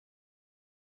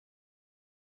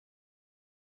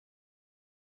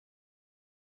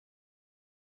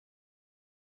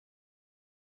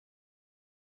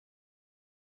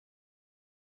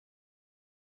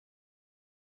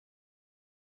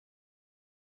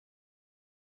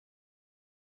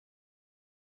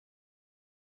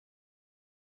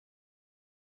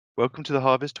Welcome to the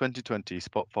Harvest 2020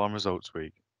 Spot Farm Results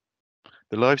Week.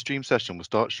 The live stream session will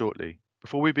start shortly.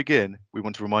 Before we begin, we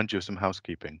want to remind you of some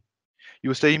housekeeping. You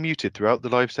will stay muted throughout the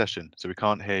live session, so we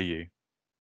can't hear you.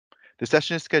 The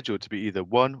session is scheduled to be either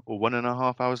 1 or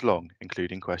 1.5 hours long,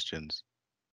 including questions.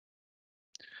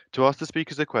 To ask the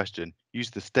speakers a question,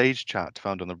 use the stage chat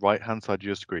found on the right-hand side of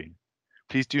your screen.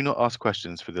 Please do not ask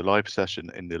questions for the live session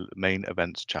in the main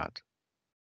events chat.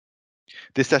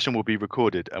 This session will be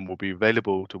recorded and will be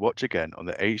available to watch again on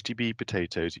the AHDB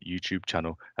Potatoes YouTube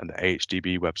channel and the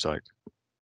AHDB website.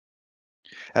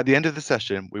 At the end of the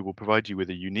session, we will provide you with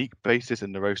a unique basis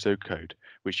and Noroso code,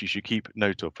 which you should keep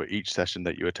note of for each session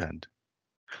that you attend.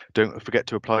 Don't forget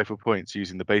to apply for points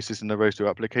using the basis and Noroso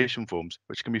application forms,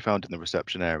 which can be found in the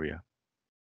reception area.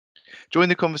 Join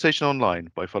the conversation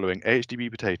online by following AHDB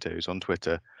Potatoes on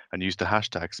Twitter and use the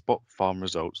hashtag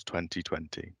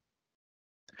SpotFarmResults2020.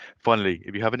 Finally,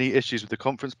 if you have any issues with the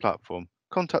conference platform,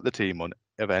 contact the team on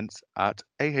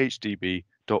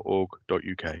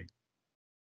events@ahdb.org.uk.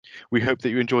 We hope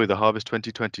that you enjoy the Harvest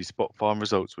 2020 Spot Farm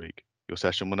Results Week. Your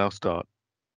session will now start.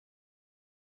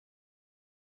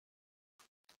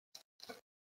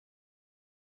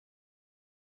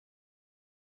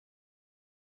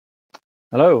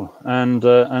 Hello and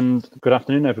good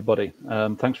afternoon, everybody.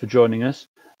 Thanks for joining us.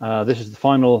 This is the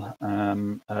final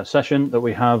session that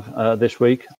we have this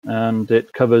week, and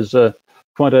it covers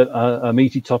quite a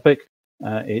meaty topic.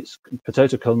 It's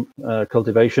potato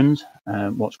cultivations,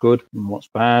 what's good and what's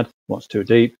bad, what's too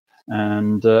deep,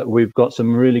 and we've got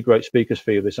some really great speakers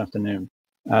for you this afternoon.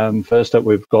 First up,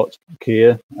 we've got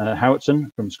Kerr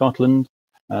Howatson from Scotland.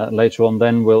 Later on,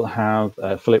 then we'll have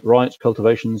Philip Wright,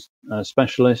 cultivations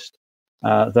specialist.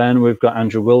 Then we've got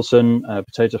Andrew Wilson, a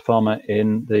potato farmer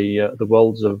in the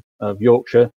wolds of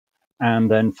Yorkshire, and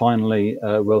then finally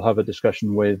we'll have a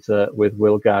discussion with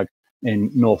Will Gagg in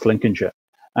North Lincolnshire.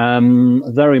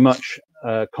 Very much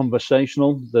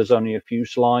conversational. There's only a few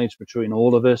slides between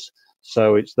all of us,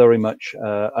 so it's very much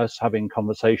us having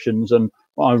conversations. And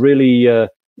I really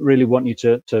want you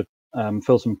to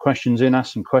fill some questions in,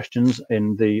 ask some questions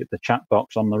in the chat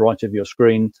box on the right of your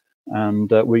screen.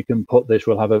 And we can put this,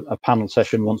 we'll have a panel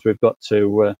session once we've got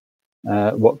to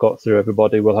what got through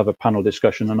everybody. We'll have a panel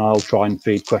discussion and I'll try and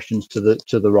feed questions to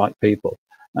the right people.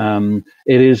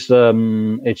 It's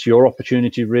your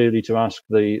opportunity really to ask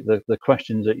the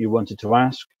questions that you wanted to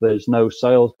ask. There's no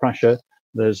sales pressure.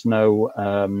 There's no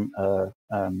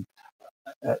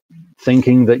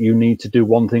thinking that you need to do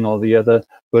one thing or the other,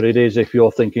 but it is if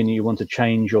you're thinking you want to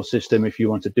change your system, if you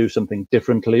want to do something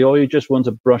differently, or you just want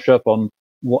to brush up on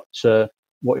what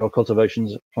your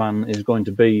cultivations plan is going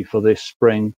to be for this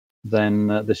spring, then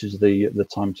this is the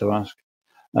time to ask.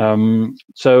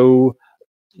 So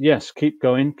yes, keep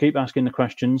going, keep asking the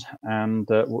questions, and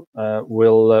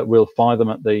we'll fire them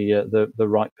at the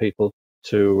right people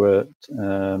to at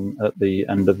the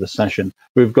end of the session.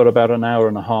 We've got about an hour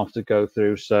and a half to go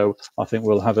through, so I think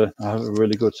we'll have a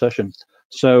really good session.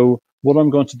 So what I'm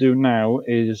going to do now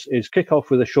is kick off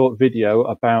with a short video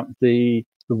about the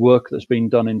work that's been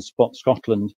done in Spot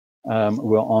Scotland.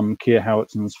 We're on Kerr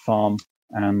Howatson's farm,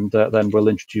 and then we'll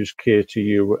introduce Kerr to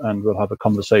you, and we'll have a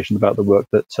conversation about the work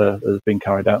that has been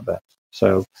carried out there.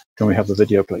 So can we have the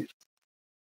video, please?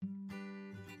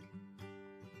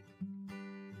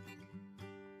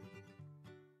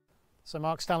 So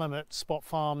Mark Stallam at Spot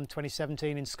Farm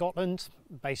 2017 in Scotland,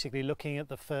 basically looking at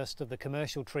the first of the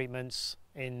commercial treatments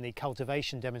in the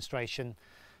cultivation demonstration.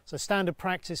 So standard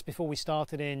practice before we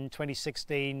started in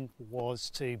 2016 was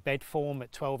to bed form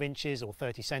at 12 inches or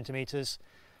 30 centimetres,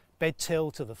 bed till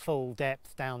to the full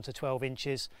depth down to 12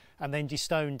 inches, and then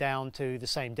destone down to the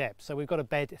same depth. So we've got a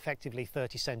bed effectively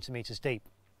 30 centimetres deep.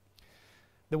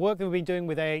 The work that we've been doing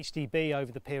with AHDB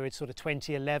over the period sort of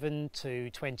 2011 to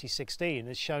 2016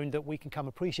 has shown that we can come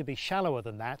appreciably shallower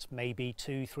than that, maybe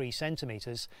 2-3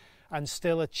 centimetres, and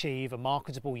still achieve a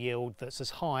marketable yield that's as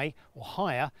high or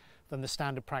higher than the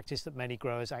standard practice that many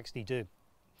growers actually do.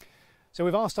 So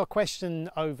we've asked our question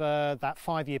over that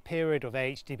 5-year period of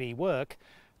AHDB work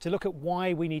to look at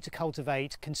why we need to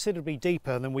cultivate considerably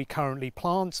deeper than we currently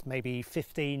plant, maybe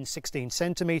 15-16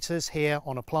 centimetres here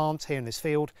on a plant here in this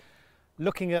field.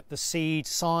 Looking at the seed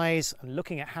size and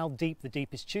looking at how deep the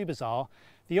deepest tubers are,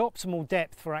 the optimal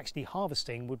depth for actually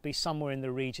harvesting would be somewhere in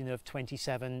the region of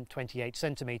 27-28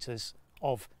 centimetres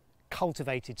of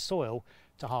cultivated soil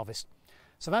to harvest.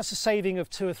 So that's a saving of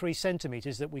 2 or 3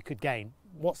 centimetres that we could gain.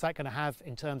 What's that going to have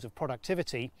in terms of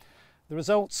productivity? The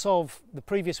results of the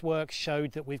previous work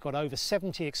showed that we've got over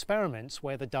 70 experiments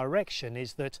where the direction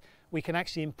is that we can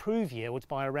actually improve yield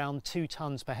by around 2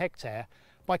 tonnes per hectare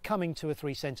by coming 2 or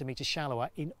 3 centimetres shallower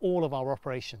in all of our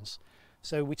operations.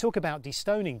 So we talk about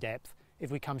destoning depth. If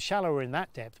we come shallower in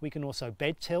that depth, we can also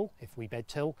bed till. If we bed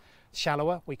till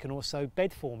shallower, we can also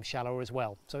bed form shallower as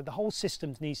well. So the whole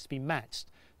system needs to be matched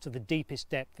to the deepest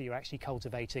depth that you're actually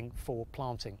cultivating for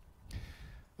planting.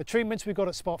 The treatments we've got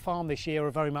at Spot Farm this year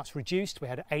are very much reduced. We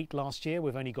had 8 last year,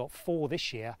 we've only got 4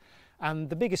 this year. And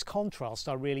the biggest contrasts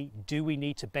are really, do we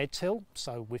need to bed till?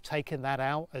 So we've taken that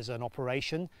out as an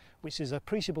operation, which is a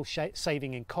appreciable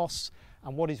saving in costs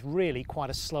and what is really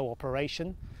quite a slow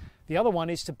operation. The other one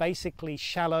is to basically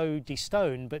shallow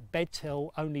destone, but bed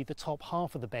till only the top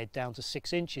half of the bed down to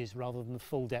 6 inches rather than the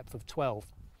full depth of 12.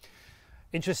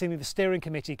 Interestingly, the steering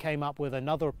committee came up with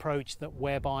another approach that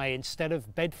whereby instead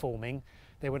of bed forming,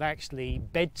 they would actually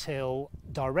bed till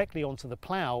directly onto the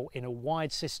plough in a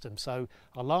wide system. So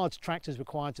a large tractor is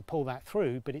required to pull that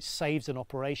through, but it saves an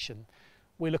operation.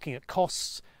 We're looking at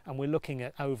costs and we're looking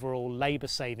at overall labour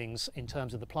savings in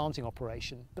terms of the planting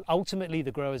operation. But ultimately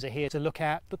the growers are here to look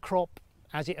at the crop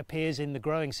as it appears in the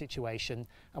growing situation,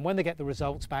 and when they get the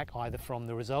results back either from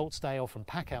the results day or from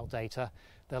pack out data,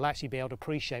 they'll actually be able to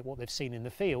appreciate what they've seen in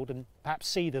the field and perhaps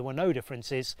see there were no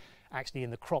differences actually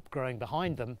in the crop growing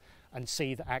behind them, and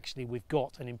see that actually we've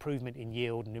got an improvement in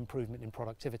yield and improvement in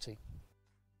productivity.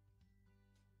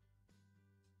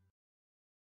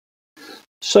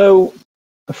 So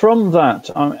from that,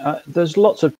 there's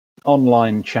lots of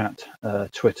online chat,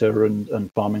 Twitter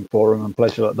and farming forum and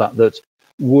places like that, that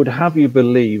would have you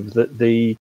believe that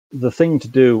the thing to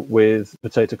do with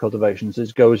potato cultivations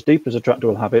is go as deep as a tractor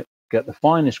will have it, get the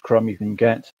finest crumb you can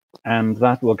get, and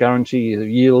that will guarantee you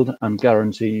yield and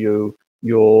guarantee you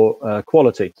your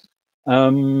quality.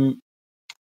 But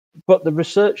the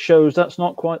research shows that's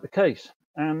not quite the case.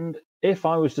 And if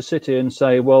I was to sit here and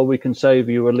say, well, we can save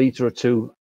you a litre or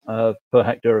 2 per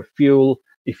hectare of fuel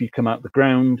if you come out the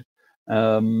ground,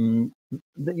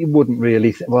 that you wouldn't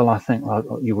really, I think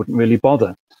you wouldn't really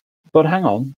bother. But hang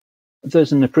on,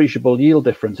 there's an appreciable yield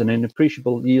difference and an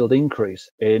appreciable yield increase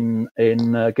in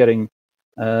getting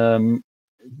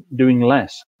doing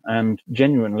less, and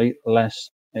genuinely less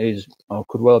is, or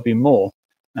could well be more.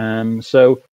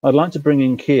 So I'd like to bring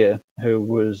in Kerr,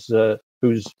 whose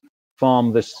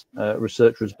farm this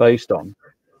research was based on,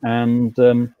 and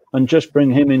just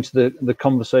bring him into the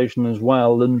conversation as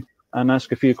well, and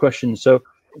ask a few questions. So,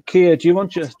 Kerr, do you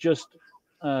want to just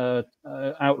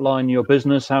outline your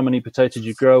business, how many potatoes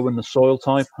you grow, and the soil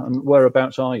type, and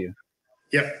whereabouts are you?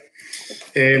 Yep.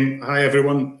 Hi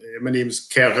everyone. My name is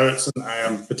Kerr Howatson. I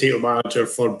am potato manager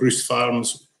for Bruce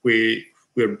Farms. We're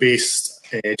based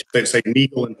just outside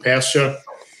Meagle in Perthshire.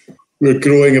 We're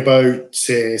growing about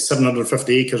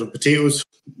 750 acres of potatoes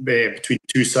between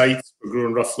 2 sites. We're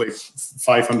growing roughly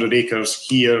 500 acres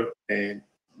here,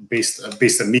 based in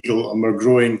Meagle, and we're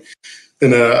growing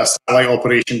in a satellite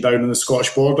operation down in the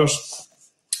Scottish borders.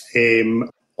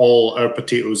 All our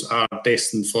potatoes are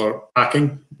destined for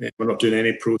packing. We're not doing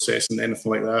any processing,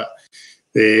 anything like that.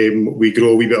 We grow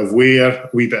a wee bit of ware, a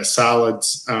wee bit of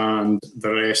salads, and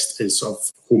the rest is of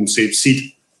home saved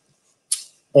seed.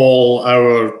 All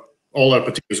our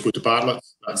potatoes go to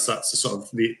Bartlett's. That's the sort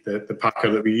of the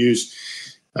packer that we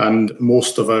use, and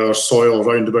most of our soil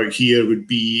round about here would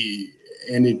be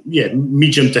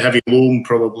medium to heavy loam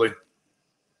probably.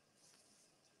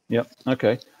 Yep.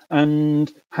 Okay.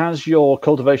 And has your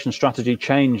cultivation strategy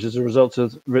changed as a result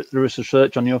of the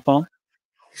research on your farm?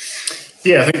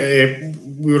 Yeah, I think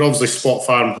we were obviously Spot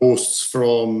Farm hosts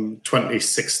from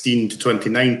 2016 to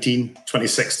 2019.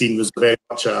 2016 was very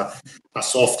much a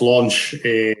soft launch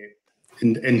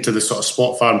into the sort of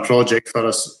Spot Farm project for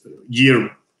us.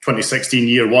 2016,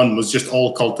 year one, was just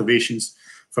all cultivations.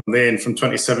 From then, from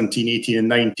 2017, 18 and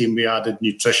 19, we added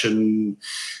nutrition,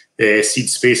 seed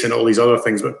space and all these other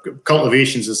things. But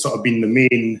cultivations has sort of been the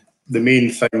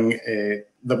main thing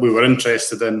that we were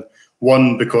interested in.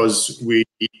 One, because we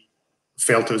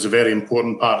felt it was a very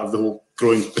important part of the whole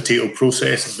growing potato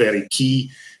process. It's very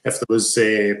key.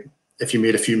 If you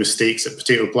made a few mistakes at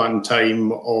potato planting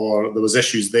time, or there was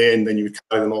issues then you would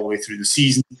carry them all the way through the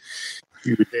season.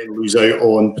 You would then lose out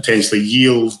on potentially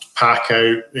yield, pack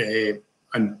out,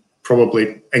 and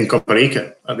probably income per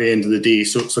acre at the end of the day.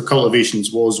 So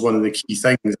cultivations was one of the key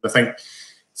things. I think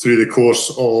through the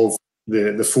course of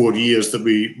the 4 years that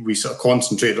we sort of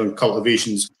concentrated on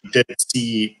cultivations, we did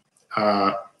see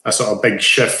a sort of big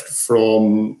shift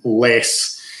from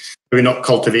maybe not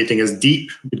cultivating as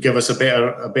deep would give us a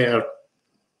better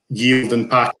yield and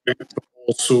pack, but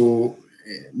also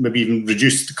maybe even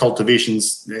reduced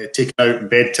cultivations, taking out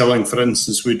bed tilling, for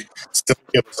instance, would still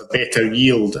give us a better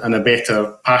yield and a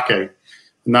better pack out.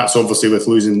 And that's obviously with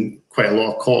losing quite a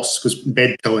lot of costs, because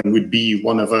bed tilling would be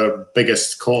one of our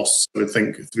biggest costs, I would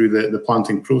think, through the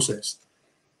planting process.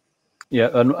 Yeah,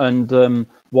 and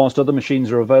whilst other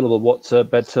machines are available, what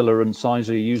bed tiller and size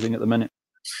are you using at the minute?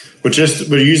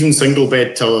 We're using single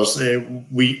bed tillers.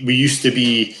 We used to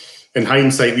be, in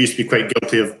hindsight, we used to be quite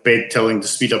guilty of bed tilling to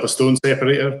speed up a stone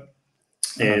separator.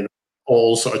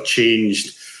 All sort of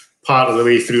changed part of the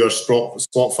way through our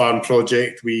spot farm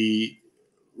project. We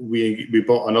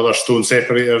bought another stone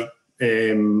separator.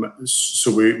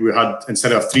 So we had,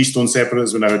 instead of 3 stone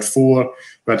separators, we now had 4.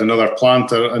 We had another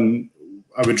planter, and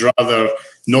I would rather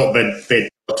not bed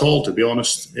at all, to be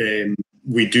honest.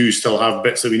 We do still have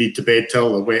bits that we need to bed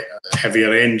till, a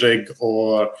heavier end rig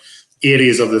or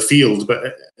areas of the field.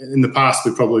 But in the past,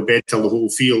 we probably bed till the whole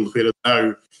field, whereas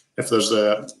now, if there's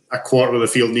a quarter of the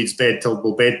field needs bed tilled,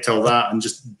 we'll bed till that and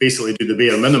just basically do the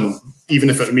bare minimum, even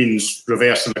if it means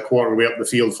reversing a quarter way up the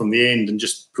field from the end and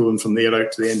just pulling from there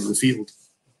out to the end of the field.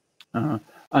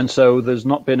 And so there's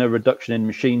not been a reduction in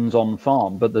machines on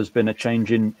farm, but there's been a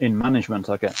change in management,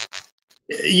 I guess.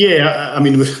 Yeah, I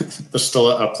mean, there's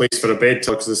still a place for a bed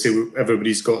till, because I say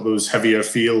everybody's got those heavier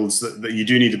fields that you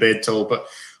do need a bed till, but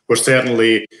we're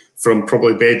certainly, from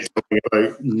probably bed tilling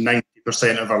about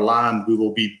 90% of our land, we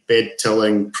will be bed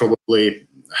tilling probably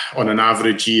on an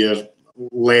average year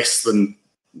less than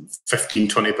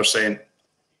 15–20%.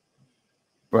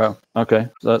 Wow. Okay,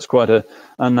 so that's quite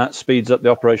and that speeds up the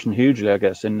operation hugely, I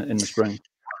guess, in the spring.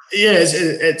 Yes,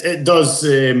 it does.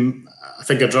 I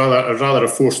think I'd rather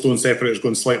have 4 stone separators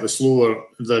going slightly slower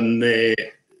than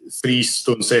 3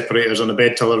 stone separators on a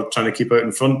bed tiller trying to keep out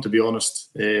in front, to be honest.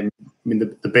 I mean,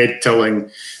 the bed tilling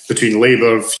between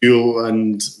labour, fuel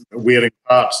and wearing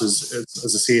parts is,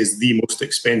 as I say, is the most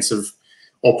expensive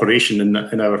operation in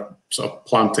our sort of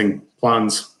planting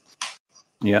plans.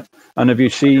 Yeah. And have you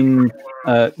seen,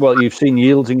 well, you've seen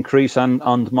yields increase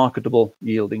and marketable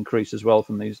yield increase as well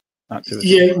from these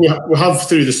activities? Yeah, we have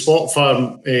through the spot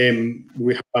farm.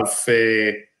 We have,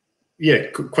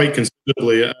 quite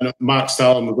considerably. And Mark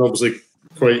Stalin was obviously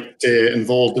quite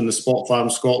involved in the spot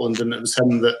farm Scotland, and it was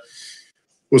him that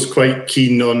was quite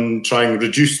keen on trying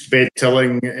reduced bed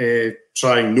tilling,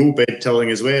 trying no bed tilling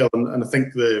as well. And I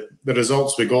think the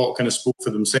results we got kind of spoke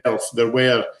for themselves. There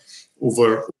were,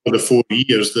 over the 4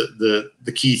 years, that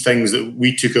the key things that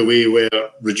we took away were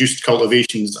reduced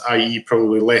cultivations, i.e.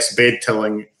 probably less bed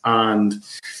tilling, and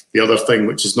the other thing,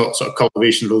 which is not sort of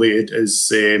cultivation related,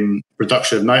 is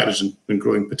reduction of nitrogen when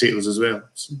growing potatoes as well.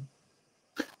 So.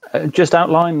 Just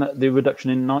outline the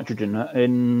reduction in nitrogen.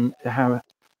 In how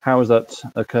has that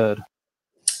occurred?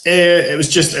 It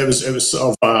was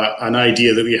sort of an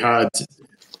idea that we had,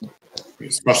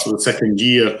 especially the second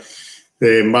year.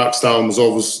 Mark Stalin was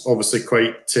obviously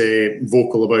quite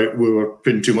vocal about we were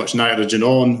putting too much nitrogen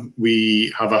on.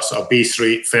 We have a sort of base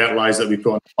rate fertiliser that we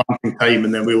put on planting time,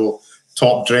 and then we will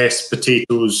top dress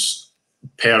potatoes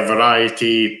per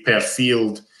variety, per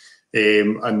field.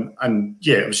 And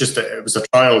yeah, it was a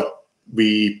trial.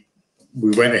 We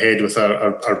went ahead with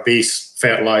our base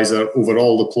fertiliser over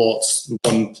all the plots.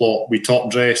 One plot we top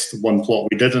dressed, one plot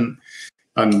we didn't.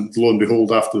 And lo and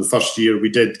behold, after the first year, we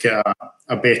did get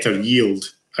a better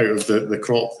yield out of the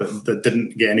crop that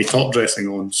didn't get any top dressing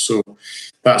on. So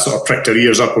that sort of pricked our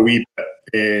ears up a wee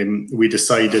bit. We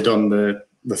decided on the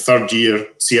third year,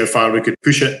 see how far we could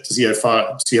push it, to see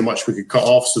how much we could cut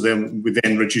off. So then we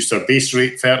reduced our base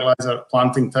rate fertiliser at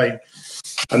planting time,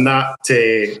 and that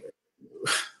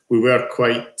we were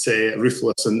quite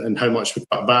ruthless in how much we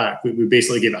cut back. We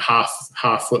basically gave it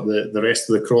half what the rest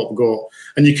of the crop got,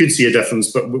 and you could see a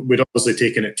difference, but we'd obviously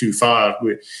taken it too far.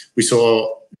 We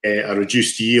saw a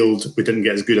reduced yield. We didn't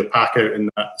get as good a pack out in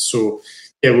that. So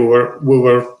yeah, we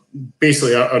were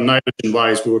basically, our nitrogen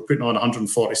wise, we were putting on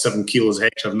 147 kilos a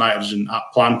hectare of nitrogen at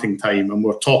planting time, and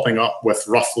we're topping up with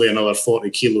roughly another 40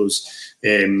 kilos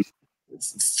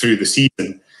through the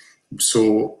season.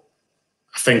 So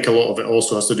I think a lot of it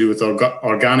also has to do with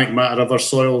organic matter of our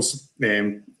soils.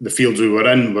 The fields we were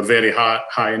in were very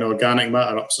high in organic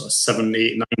matter, up to 7,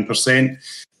 8, 9%,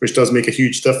 which does make a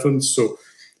huge difference. So,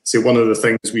 one of the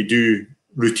things we do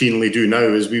routinely do now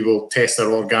is we will test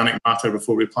our organic matter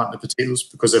before we plant the potatoes,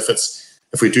 because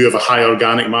if we do have a high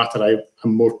organic matter,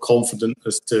 I'm more confident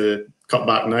as to cut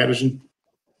back nitrogen.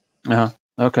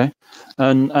 Okay.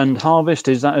 And harvest,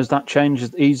 has that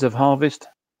changed? The ease of harvest?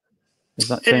 Has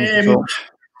that changed at all?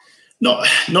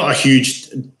 Not a huge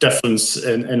difference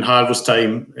in harvest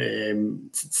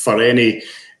time for any.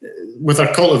 With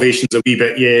our cultivations a wee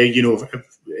bit,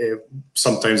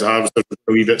 sometimes the harvest is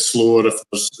a wee bit slower if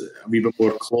there's a wee bit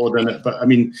more clod in it. But I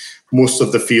mean, most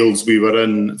of the fields we were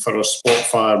in for our spot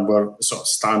farm were sort of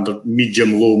standard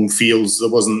medium loam fields. There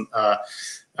wasn't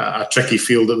a tricky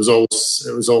field. It was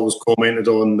always commented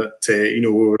on that we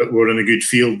were in a good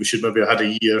field. We should maybe have had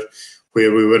a year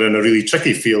where we were in a really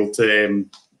tricky field, a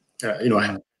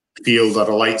field or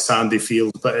a light sandy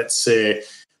field, but it's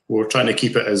we're trying to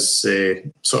keep it as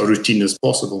sort of routine as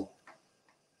possible.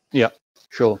 Yeah,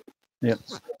 sure. Yeah.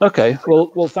 Okay.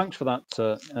 Well, thanks for that,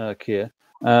 Keir.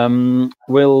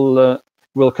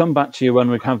 We'll come back to you when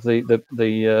we have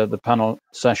the panel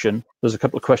session. There's a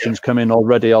couple of questions come in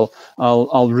already.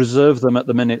 I'll reserve them at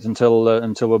the minute until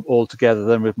we're all together.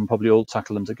 Then we can probably all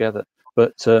tackle them together.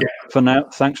 But for now,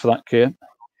 thanks for that, Keir.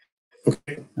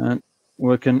 Okay.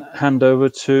 We can hand over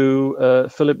to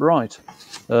Philip Wright.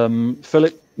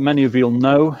 Philip, many of you'll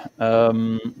know.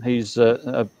 He's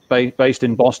based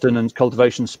in Boston and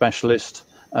cultivation specialist.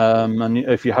 And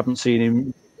if you haven't seen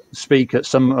him speak at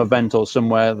some event or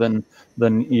somewhere, then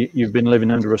you've been living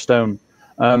under a stone.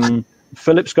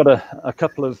 Philip's got a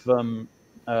couple of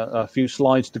a few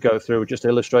slides to go through, just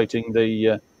illustrating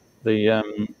some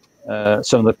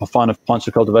of the finer points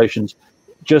of cultivations.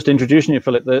 Just introducing you,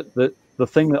 Philip, the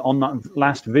thing that on that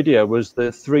last video was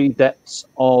the 3 depths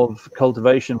of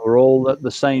cultivation were all at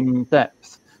the same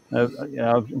depth.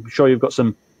 I'm sure you've got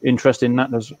some interest in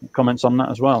that. There's comments on that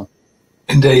as well.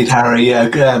 Indeed, Harry. Yeah,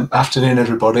 good afternoon,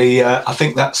 everybody. I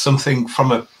think that's something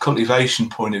from a cultivation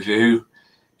point of view.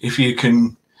 If you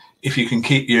can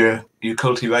keep your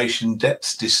cultivation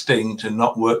depths distinct and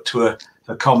not work to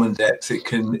a common depth, it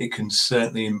can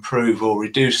certainly improve or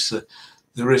reduce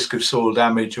the risk of soil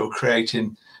damage or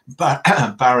creating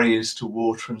barriers to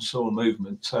water and soil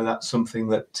movement. So that's something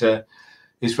that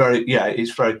is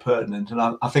very pertinent.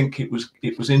 And I think it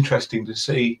was interesting to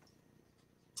see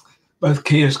both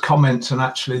Keir's comments and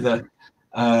actually the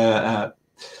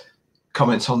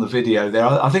comments on the video there.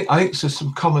 I think there's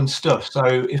some common stuff. So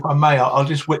if I may, I'll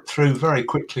just whip through very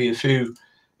quickly a few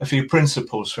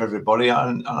principles for everybody.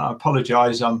 And I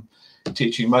apologise, I'm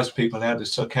teaching most people how to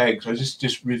suck eggs. I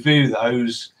just review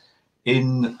those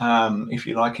in, if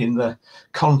you like, in the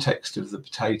context of the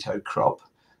potato crop,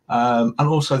 and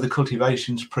also the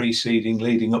cultivations preceding,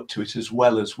 leading up to it, as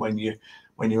well as when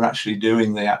you're actually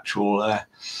doing the actual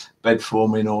bed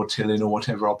forming or tilling or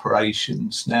whatever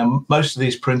operations. Now, most of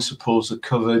these principles are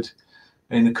covered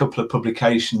in a couple of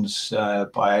publications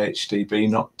by AHDB,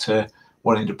 not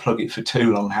wanting to plug it for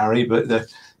too long, Harry, but the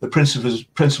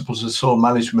principles of soil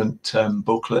management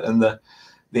booklet and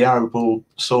the arable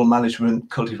soil management,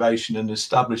 cultivation and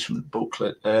establishment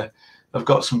booklet have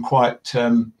got some quite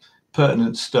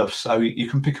pertinent stuff. So you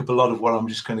can pick up a lot of what I'm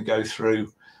just going to go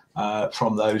through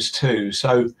from those too.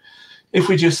 So if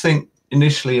we just think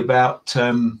initially about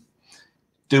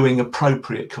doing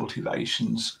appropriate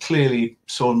cultivations, clearly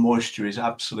soil moisture is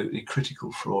absolutely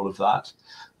critical for all of that.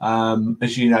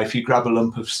 As you know, if you grab a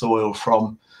lump of soil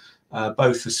from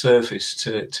both the surface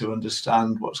to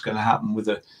understand what's going to happen with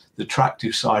the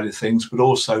tractive side of things, but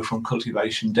also from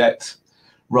cultivation depth,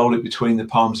 roll it between the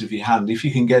palms of your hand. If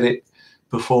you can get it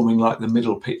performing like the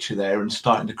middle picture there and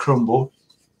starting to crumble,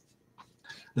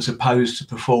 as opposed to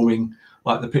performing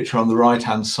like the picture on the right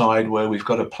hand side where we've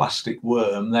got a plastic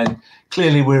worm, then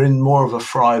clearly we're in more of a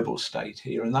friable state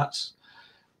here, and that's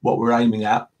what we're aiming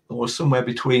at, or somewhere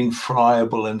between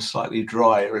friable and slightly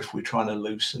drier if we're trying to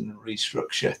loosen and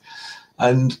restructure.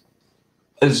 And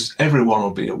as everyone will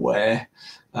be aware,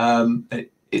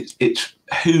 it's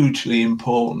hugely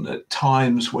important at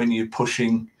times when you're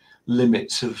pushing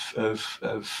limits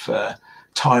of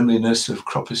timeliness of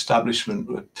crop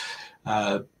establishment,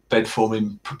 bed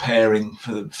forming, preparing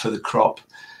for the crop.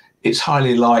 It's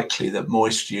highly likely that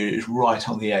moisture is right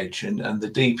on the edge, and the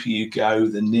deeper you go,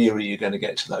 the nearer you're going to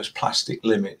get to those plastic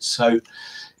limits. So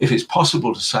if it's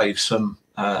possible to save some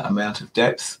amount of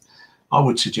depth, I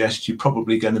would suggest you're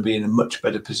probably going to be in a much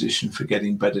better position for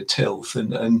getting better tilth.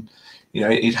 And you know,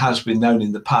 it has been known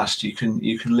in the past you can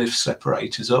lift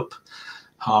separators up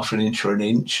half an inch or an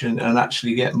inch and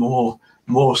actually get more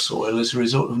soil as a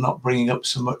result of not bringing up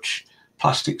so much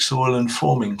plastic soil and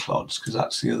forming clods, because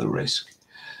that's the other risk.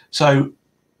 So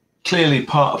clearly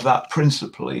part of that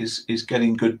principle is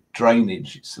getting good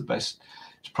drainage. It's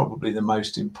probably the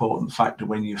most important factor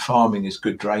when you're farming, is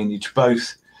good drainage,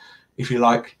 both, if you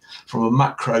like, from a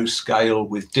macro scale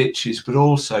with ditches, but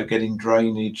also getting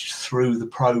drainage through the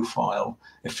profile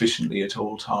efficiently at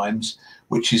all times,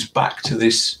 which is back to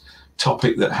this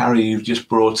topic that Harry, you've just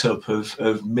brought up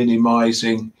of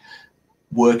minimising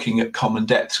working at common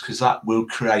depths, because that will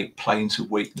create planes of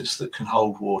weakness that can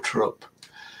hold water up.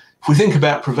 If we think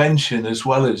about prevention as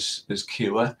well as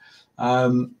cure,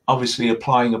 obviously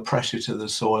applying a pressure to the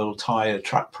soil, tire,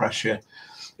 track pressure,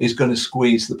 is going to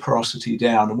squeeze the porosity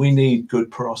down, and we need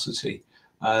good porosity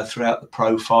throughout the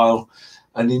profile.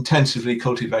 an intensively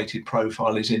cultivated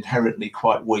profile is inherently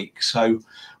quite weak. So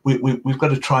we've got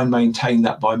to try and maintain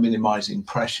that by minimizing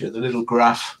pressure. The little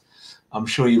graph, I'm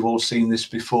sure you've all seen this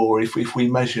before. If we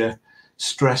measure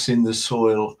stress in the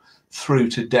soil through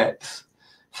to depth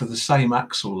for the same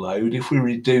axle load, if we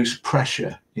reduce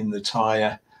pressure in the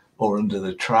tyre or under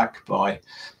the track by,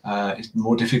 it's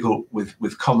more difficult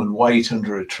with common weight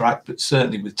under a track, but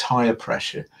certainly with tyre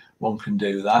pressure, one can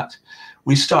do that.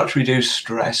 We start to reduce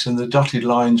stress, and the dotted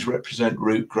lines represent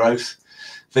root growth.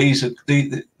 These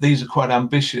are quite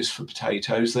ambitious for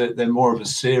potatoes. They're more of a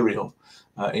serial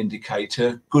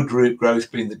indicator. Good root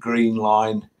growth being the green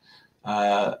line,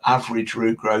 average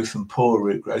root growth and poor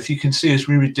root growth. You can see as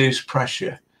we reduce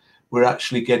pressure, we're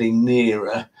actually getting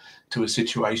nearer to a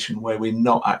situation where we're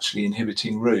not actually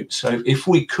inhibiting roots. So if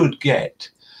we could get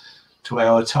to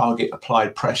our target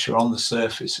applied pressure on the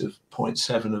surface of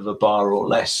 0.7 of a bar or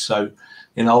less, so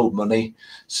in old money,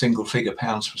 single figure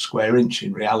pounds per square inch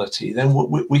in reality, then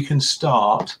we can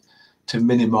start to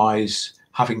minimize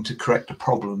having to correct a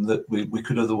problem that we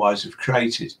could otherwise have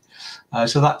created.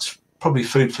 So that's probably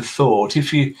food for thought.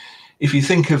 If you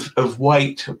think of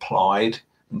weight applied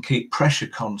and keep pressure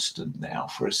constant now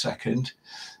for a second,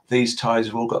 these tyres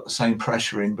have all got the same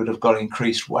pressure in but have got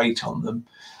increased weight on them.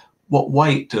 What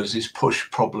weight does is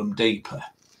push problem deeper,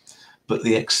 but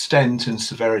the extent and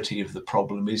severity of the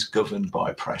problem is governed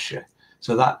by pressure.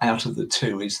 So that out of the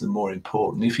two is the more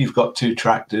important. If you've got two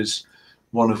tractors,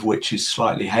 one of which is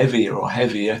slightly heavier or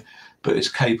heavier, but is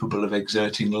capable of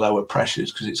exerting lower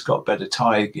pressures because it's got better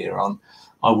tyre gear on,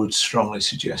 I would strongly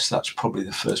suggest that's probably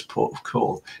the first port of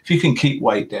call. If you can keep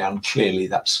weight down, clearly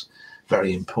that's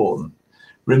very important.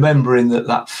 Remembering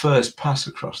that first pass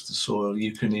across the soil,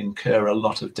 you can incur a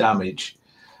lot of damage.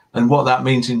 And what that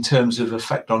means in terms of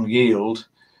effect on yield,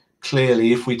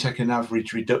 clearly if we take an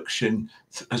average reduction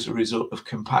as a result of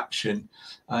compaction,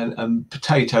 and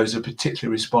potatoes are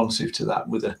particularly responsive to that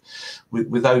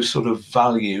with those sort of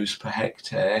values per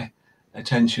hectare,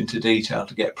 attention to detail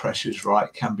to get pressures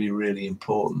right can be really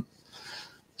important.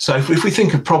 So if we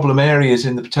think of problem areas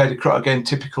in the potato crop, again,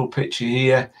 typical picture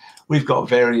here, we've got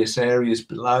various areas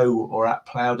below or at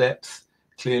plough depth.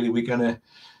 Clearly we're going to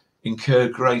incur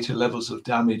greater levels of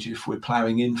damage if we're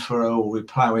ploughing in furrow or we're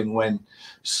ploughing when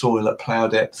soil at plough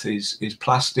depth is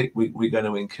plastic. We're going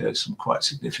to incur some quite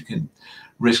significant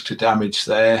risk to damage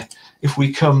there. If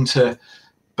we come to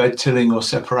bed tilling or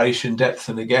separation depth,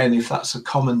 and again, if that's a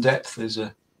common depth, there's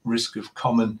a risk of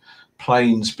common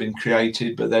planes being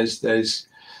created, but there's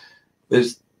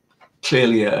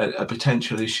clearly a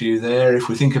potential issue there. If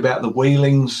we think about the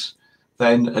wheelings,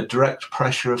 then a direct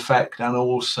pressure effect, and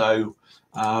also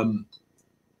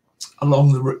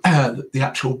along the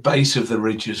actual base of the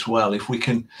ridge as well. If we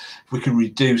can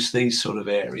reduce these sort of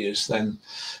areas, then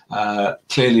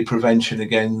clearly prevention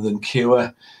again than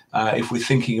cure. If we're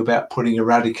thinking about putting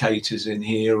eradicators in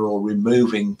here or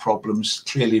removing problems,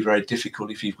 clearly very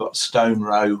difficult. If you've got stone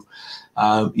row,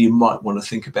 you might want to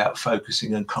think about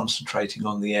focusing and concentrating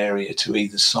on the area to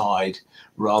either side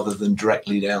rather than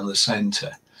directly down the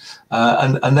centre.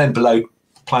 And then below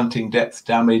planting depth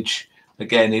damage,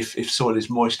 again, if soil is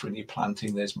moist when you're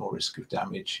planting, there's more risk of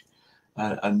damage.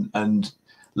 And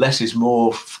less is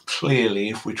more clearly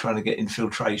if we're trying to get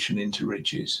infiltration into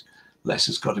ridges. Less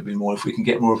has got to be more. If we can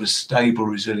get more of a stable,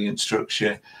 resilient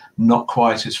structure, not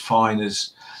quite as fine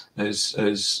as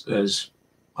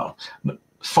well,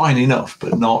 fine enough,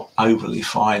 but not overly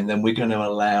fine, then we're going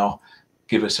to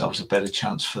give ourselves a better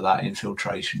chance for that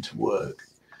infiltration to work.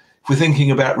 If we're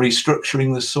thinking about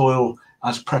restructuring the soil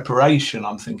as preparation,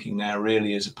 I'm thinking now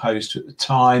really as opposed to at the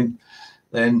time,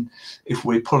 then if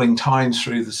we're pulling tines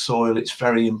through the soil, it's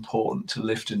very important to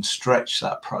lift and stretch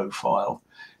that profile.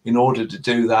 In order to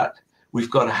do that, we've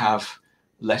got to have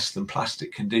less than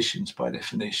plastic conditions by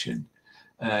definition.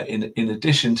 In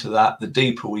addition to that, the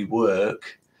deeper we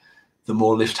work, the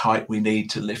more lift height we need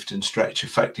to lift and stretch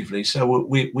effectively. So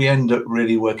we end up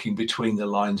really working between the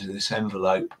lines of this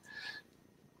envelope.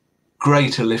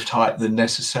 Greater lift height than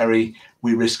necessary,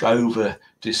 we risk over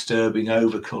disturbing,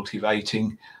 over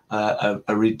cultivating.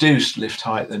 A reduced lift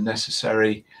height than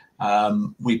necessary,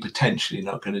 we potentially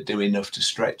not going to do enough to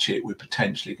stretch it. We're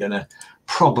potentially going to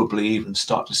probably even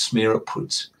start to smear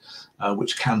upwards,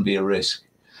 which can be a risk.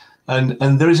 And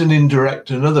there is an indirect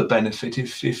another benefit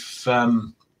if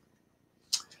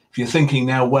you're thinking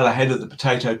now well ahead of the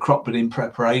potato crop, but in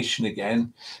preparation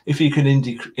again, if you can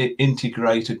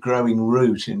integrate a growing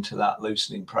root into that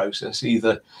loosening process,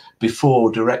 either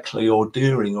before directly or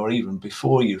during, or even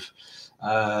before you've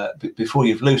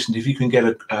loosened, if you can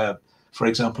get for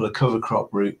example, a cover crop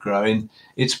root growing,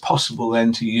 it's possible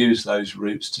then to use those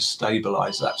roots to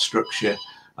stabilize that structure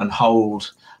and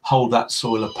hold that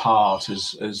soil apart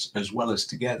as well as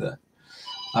together.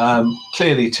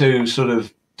 Clearly, two sort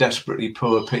of desperately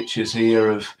poor pictures here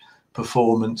of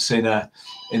performance in a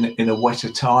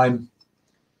wetter time.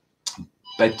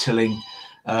 Bed tilling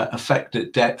effect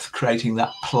at depth, creating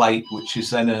that plate, which is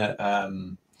then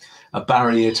a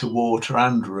barrier to water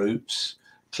and roots.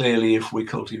 Clearly, if we're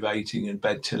cultivating and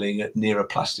bed tilling at near a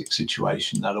plastic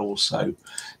situation, that also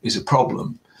is a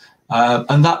problem.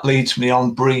 And that leads me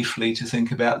on briefly to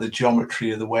think about the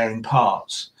geometry of the wearing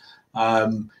parts.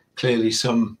 Clearly,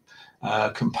 some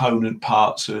component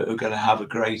parts are going to have a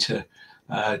greater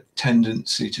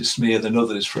tendency to smear than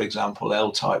others. For example,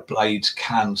 L-type blades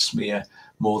can smear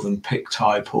more than pick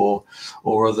type or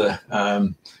other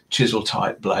chisel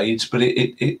type blades, but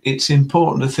it's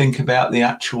important to think about the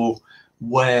actual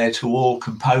wear to all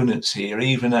components here.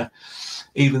 Even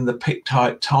the pick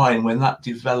type tine, when that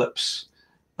develops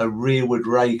a rearward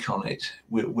rake on it,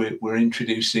 we're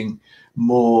introducing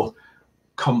more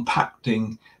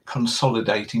compacting,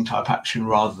 consolidating type action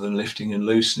rather than lifting and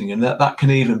loosening, and that can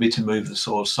even be to move the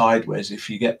soil sideways if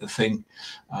you get the thing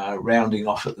rounding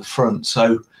off at the front.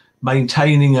 So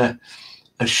maintaining a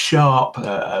sharp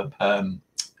a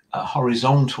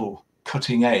horizontal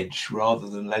cutting edge rather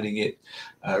than letting it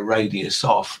radius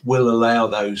off will allow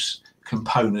those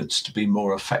components to be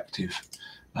more effective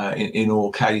in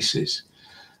all cases.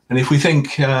 And if we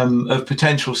think of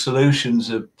potential solutions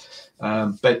of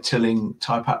bed tilling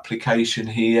type application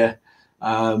here,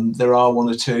 there are one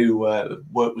or two,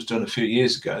 work was done a few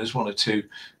years ago, there's one or two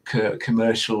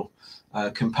commercial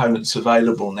components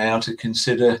available now to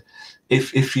consider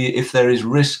if there is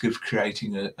risk of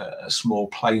creating a small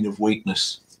plane of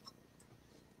weakness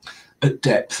at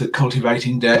depth, at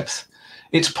cultivating depth.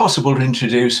 It's possible to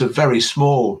introduce a very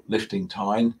small lifting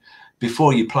tine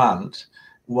before you plant,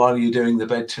 while you're doing the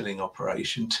bed tilling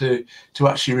operation, to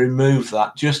actually remove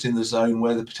that just in the zone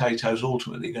where the potatoes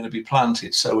ultimately are going to be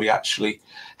planted, so we actually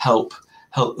help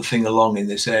the thing along in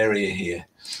this area here.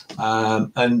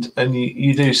 And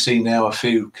you do see now a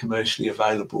few commercially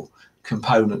available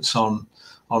components on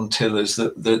tillers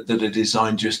that are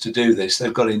designed just to do this.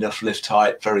 They've got enough lift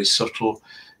height, very subtle.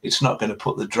 It's not going to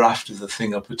put the draft of the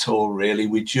thing up at all, really.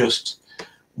 We're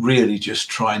really just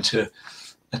trying to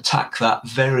attack that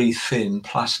very thin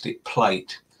plastic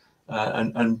plate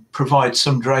and provide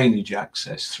some drainage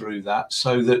access through that,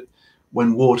 so that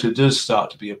when water does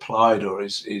start to be applied or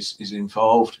is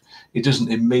involved, it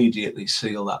doesn't immediately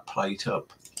seal that plate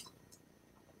up.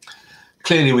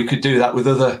 Clearly, we could do that with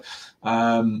other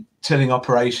tilling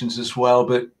operations as well,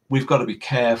 but we've got to be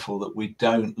careful that we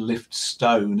don't lift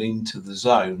stone into the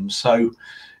zone. So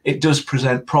it does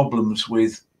present problems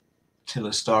with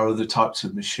tiller star, other types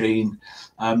of machine,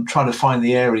 trying to find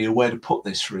the area where to put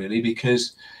this, really,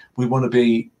 because we want to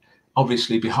be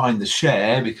obviously behind the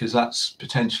share, because that's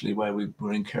potentially where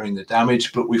we're incurring the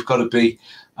damage, but we've got to be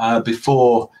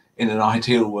before, in an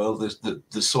ideal world,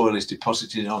 the soil is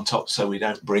deposited on top, so we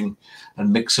don't bring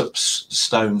and mix up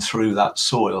stone through that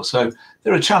soil. So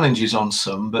there are challenges on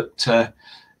some, but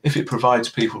if it provides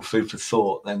people food for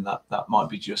thought, then that might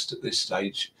be just at this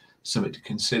stage something to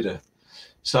consider.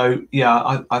 So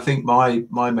yeah, I think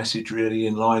my message, really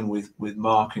in line with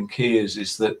Mark and Keir's,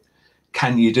 is that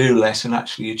can you do less and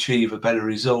actually achieve a better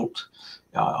result?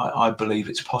 I believe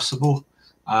it's possible.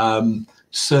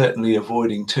 Certainly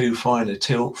avoiding too fine a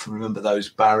tilt. Remember those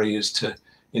barriers to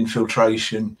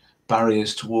infiltration,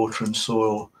 barriers to water and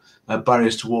soil,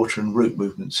 barriers to water and root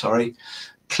movement, sorry.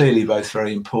 Clearly both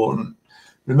very important.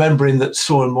 Remembering that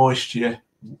soil moisture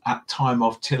at time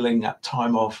of tilling, at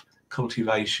time of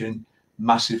cultivation,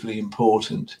 massively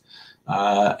important.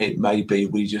 It may be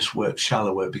we just work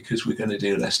shallower because we're going to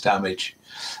do less damage.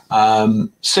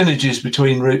 Synergies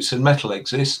between roots and metal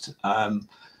exist.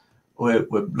 We're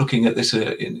looking at this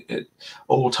at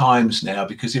all times now,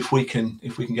 because if we can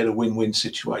get a win-win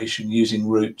situation using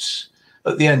roots,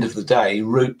 at the end of the day,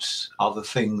 roots are the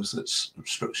things that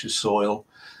structure soil.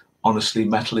 Honestly,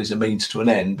 metal is a means to an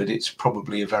end, but it's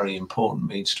probably a very important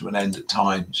means to an end at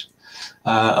times.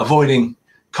 Avoiding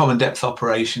common depth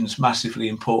operations, massively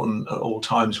important at all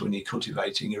times when you're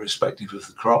cultivating, irrespective of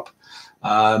the crop.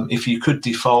 If you could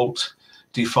default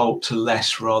to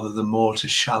less rather than more, to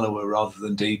shallower rather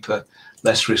than deeper,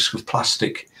 less risk of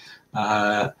plastic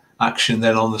action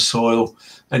then on the soil.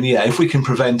 And yeah, if we can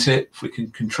prevent it, if we can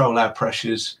control our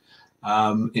pressures,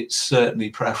 it's certainly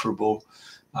preferable.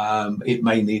 It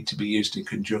may need to be used in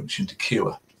conjunction to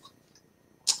cure.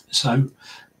 So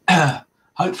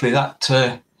hopefully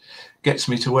that gets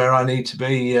me to where I need to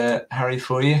be, Harry,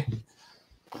 for you.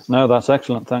 No, that's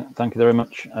excellent. Thank you very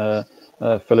much,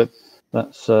 Philip.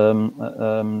 That's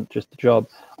just the job.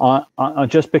 I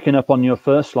just picking up on your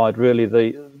first slide, really,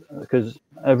 because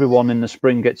everyone in the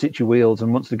spring gets itchy wheels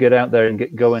and wants to get out there and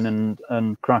get going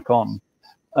and crack on.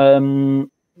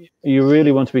 You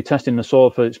really want to be testing the soil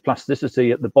for its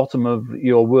plasticity at the bottom of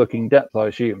your working depth, I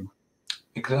assume.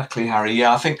 Exactly, Harry.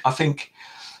 Yeah, I think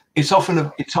it's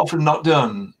often not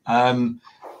done.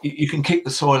 You can kick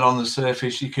the soil on the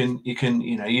surface. You can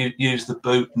use the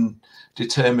boot and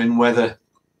determine whether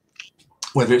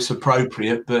it's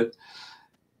appropriate, but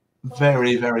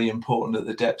very, very important at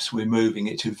the depths we're moving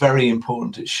it to. Very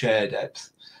important at shear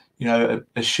depth.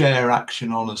 A shear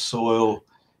action on a soil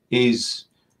is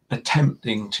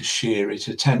attempting to shear it,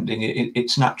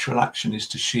 its natural action is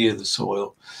to shear the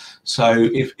soil. So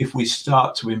if we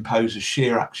start to impose a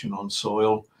shear action on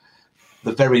soil,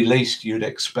 the very least you'd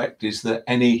expect is that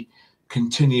any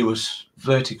continuous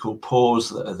vertical pores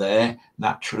that are there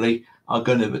naturally are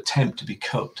going to attempt to be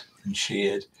cut and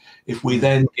sheared. If we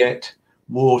then get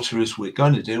water, as we're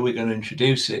going to do, we're going to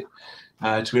introduce it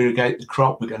to irrigate the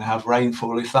crop, we're going to have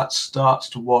rainfall. If that starts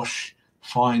to wash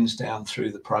fines down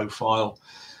through the profile,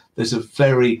 there's a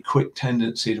very quick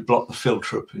tendency to block the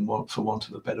filter up, for want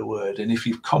of a better word. And if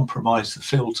you've compromised the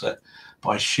filter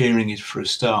by shearing it for a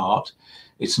start,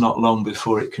 it's not long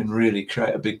before it can really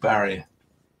create a big barrier.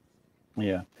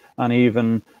 Yeah, and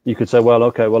even you could say, well,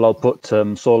 okay, well, I'll put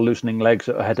soil loosening legs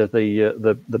ahead of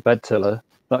the bed tiller.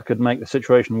 That could make the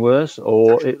situation worse,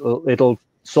 or it'll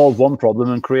solve one problem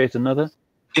and create another.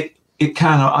 It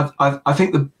can. I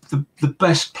think the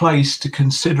best place to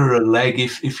consider a leg,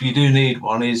 if you do need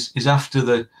one, is after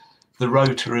the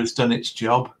rotor has done its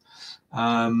job.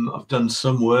 I've done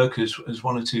some work, as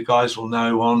one or two guys will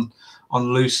know, on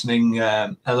loosening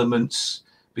elements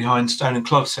behind stone and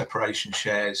clod separation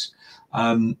shares.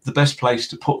 The best place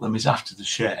to put them is after the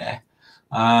share.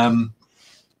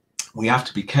 We have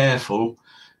to be careful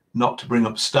not to bring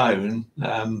up stone,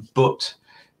 but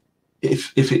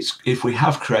if we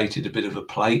have created a bit of a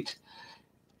plate,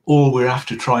 all we're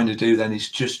after trying to do then is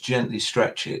just gently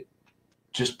stretch it,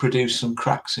 just produce some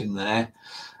cracks in there,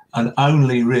 and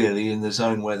only really in the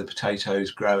zone where the potato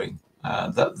is growing.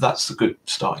 That's the good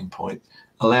starting point.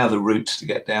 Allow the roots to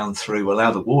get down through,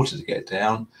 allow the water to get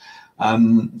down.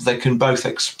 They can both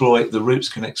exploit, the roots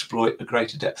can exploit a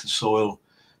greater depth of soil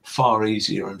far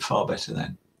easier and far better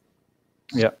then.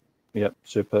 Yep,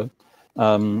 superb.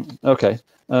 Okay,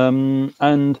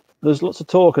 and there's lots of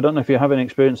talk. I don't know if you have any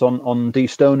experience on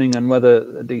destoning and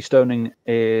whether destoning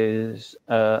is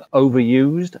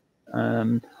overused,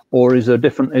 or is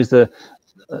there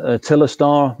a tiller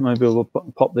star? Maybe we'll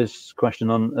pop this question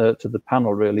on to the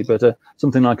panel, really, but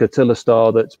something like a tiller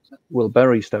star that will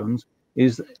bury stones,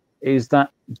 is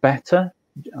that better?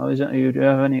 Do you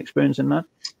have any experience in that?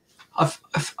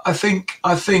 I think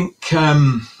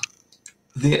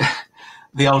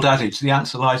the old adage, the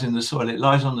answer lies in the soil. It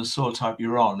lies on the soil type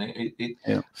you're on.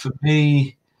 Yeah. For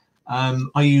me,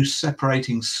 are you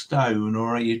separating stone,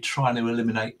 or are you trying to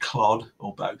eliminate clod,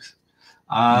 or both?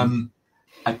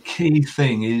 A key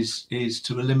thing is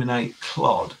to eliminate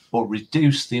clod, or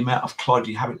reduce the amount of clod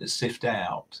you're having to sift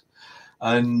out.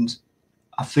 And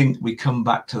I think we come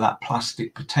back to that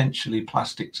potentially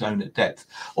plastic zone at depth,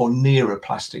 or near a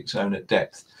plastic zone at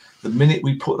depth. The minute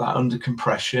we put that under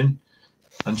compression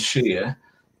and shear,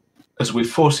 as we're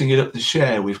forcing it up the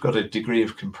share, we've got a degree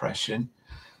of compression.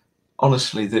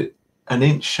 Honestly, that an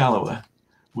inch shallower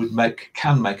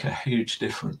can make a huge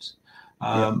difference.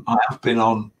 I have been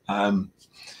on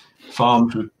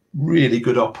farms with really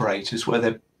good operators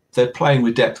where they're playing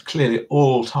with depth clearly at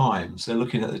all times. They're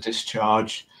looking at the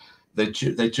discharge, they're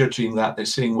judging that, they're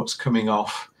seeing what's coming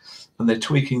off, and they're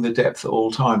tweaking the depth at all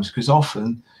times, because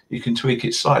often you can tweak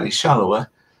it slightly shallower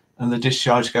and the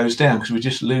discharge goes down because we're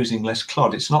just losing less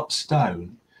clod. It's not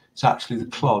stone, it's actually the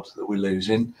clod that we're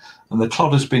losing, and the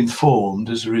clod has been formed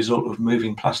as a result of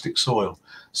moving plastic soil.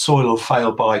 Soil will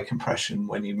fail by compression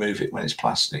when you move it when it's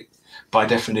plastic. By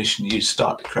definition, you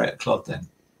start to create a clod then.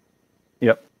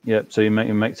 Yep. So you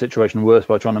make the situation worse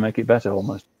by trying to make it better,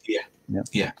 almost.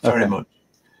 Yeah, very much.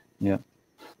 Yeah.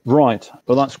 Right.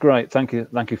 Well, that's great. Thank you,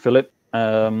 Philip.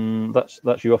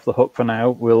 That's you off the hook for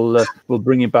now. We'll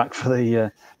bring you back for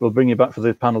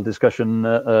the panel discussion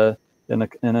in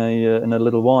a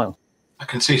little while. I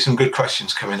can see some good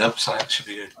questions coming up, so that should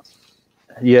be good.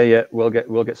 Yeah. We'll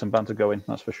get some banter going.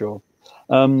 That's for sure.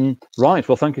 Right.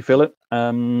 Well, thank you, Philip.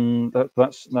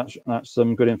 That's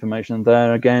some good information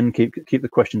there. Again, keep the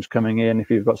questions coming in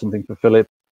if you've got something for Philip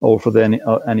or for any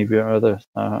of your other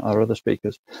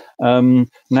speakers.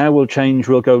 Now we'll change.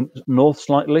 We'll go north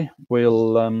slightly.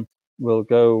 We'll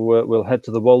we'll head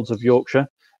to the Wolds of Yorkshire,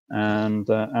 and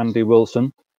Andy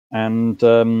Wilson,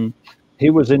 and he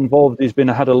was involved.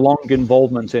 Had a long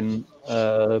involvement in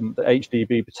the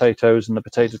HDB potatoes and the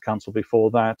Potatoes Council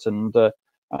before that, and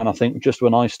I think just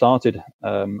when I started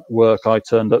work, I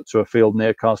turned up to a field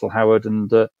near Castle Howard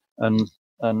and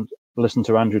listened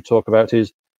to Andrew talk about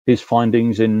his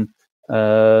findings in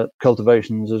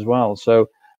cultivations as well. So,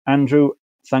 Andrew,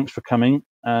 thanks for coming.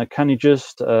 Can you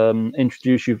just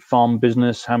introduce your farm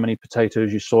business, how many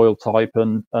potatoes, your soil type,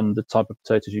 and the type of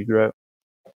potatoes you grow?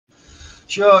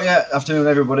 Sure, yeah. Afternoon,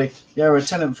 everybody. Yeah, we're a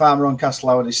tenant farmer on Castle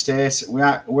Howard Estate.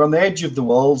 We're on the edge of the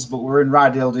Wolds, but we're in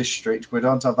Rydale district. We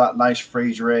don't have that nice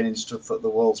freeze raining stuff that the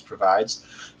Wolds provides.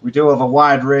 We do have a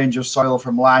wide range of soil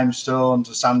from limestone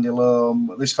to sandy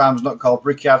loam. This farm's not called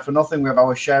Brickyard for nothing. We have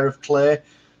our share of clay.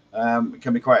 It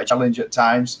can be quite a challenge at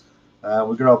times.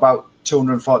 We grow about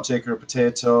 240 acre of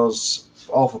potatoes,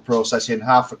 all for processing,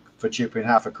 half for chipping,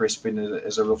 half for crisping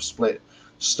as a rough split.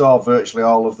 Store virtually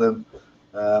all of them.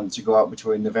 To go out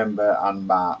between November and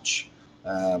March.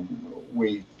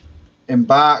 We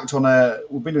embarked on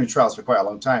we've been doing trials for quite a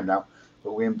long time now,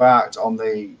 but we embarked on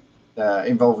the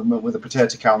involvement with the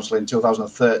Potato Council in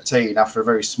 2013 after a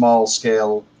very small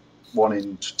scale one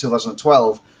in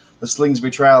 2012. The Slingsby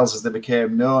trials, as they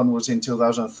became known, was in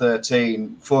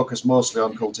 2013, focused mostly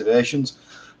on cultivations.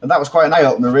 And that was quite an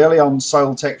eye-opener, really, on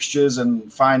soil textures and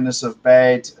fineness of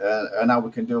bed and how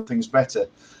we can do things better.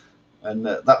 And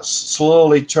that's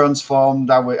slowly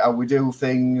transformed how we do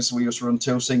things. We used to run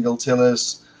 2 single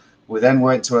tillers. We then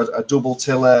went to a double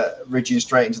tiller, ridging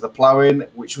straight into the ploughing,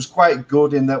 which was quite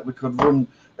good in that we could run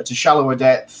at a shallower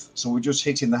depth. So we're just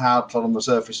hitting the hard clod on the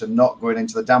surface and not going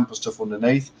into the damper stuff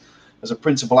underneath. As a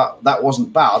principle, that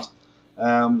wasn't bad.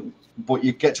 But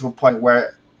you get to a point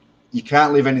where you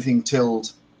can't leave anything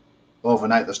tilled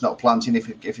overnight that's not planting if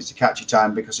it's a catchy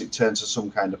time, because it turns to some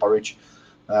kind of forage.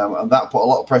 And that put a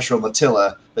lot of pressure on the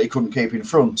tiller that he couldn't keep in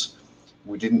front.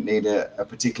 We didn't need a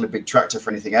particularly big tractor for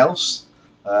anything else.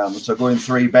 So going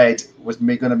 3-bed was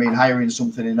going to mean hiring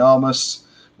something enormous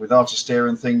with auto steer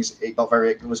and things. It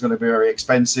was going to be very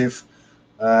expensive.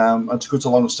 And to cut a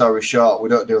long story short, we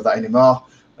don't do that anymore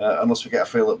unless we get a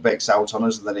Philip Wright out on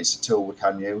us, and then it's a tool we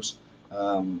can use.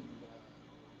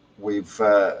 We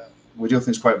do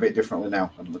things quite a bit differently now.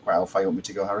 I don't know quite how far you want me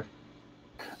to go, Harry.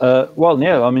 Well,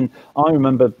 yeah, I mean, I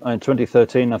remember in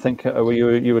 2013, I think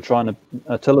you were trying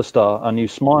a tiller star, and you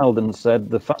smiled and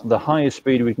said the highest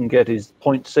speed we can get is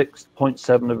 0.6,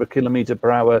 0.7 of a kilometre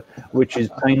per hour, which is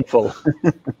painful.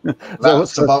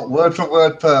 That's about word for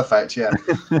word perfect, yeah.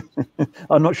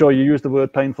 I'm not sure you used the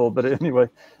word painful, but anyway.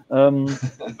 There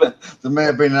may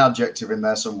have been an adjective in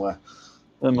there somewhere.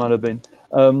 There might have been.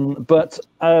 But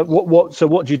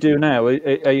what do you do now?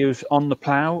 Are you on the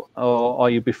plough, or are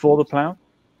you before the plough?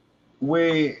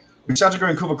 We started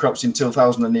growing cover crops in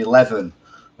 2011.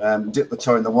 Dipped the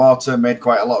toe in the water, made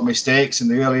quite a lot of mistakes in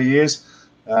the earlier years.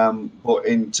 But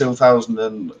in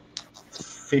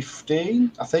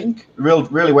 2015, I think,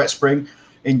 really wet spring,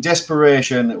 in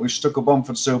desperation, we stuck a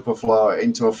Bomford Superflow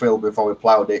into a field before we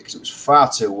ploughed it because it was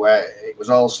far too wet. It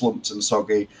was all slumped and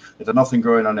soggy. It had nothing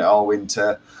growing on it all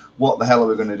winter. What the hell are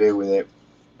we going to do with it?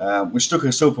 We stuck a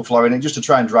Superflow in it just to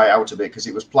try and dry it out a bit because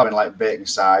it was ploughing like baking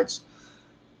sides.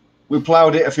 We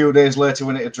ploughed it a few days later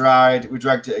when it had dried. We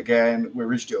dragged it again. We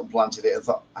ridged it and planted it and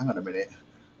thought, hang on a minute,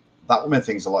 that would make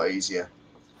things a lot easier.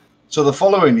 So the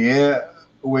following year,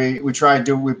 we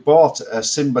bought a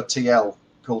Simba TL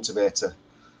cultivator.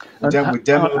 We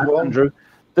demoed one. Andrew,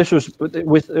 this was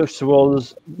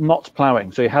not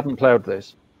ploughing, so you hadn't ploughed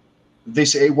this.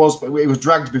 It was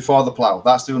dragged before the plough.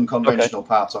 That's the unconventional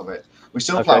part of it. We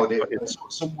still ploughed it. Okay.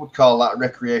 Some would call that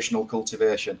recreational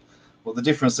cultivation, but the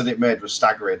difference that it made was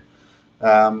staggering.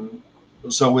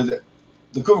 So with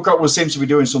the cover crop seems to be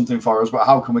doing something for us, but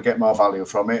how can we get more value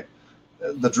from it?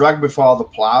 The drag before the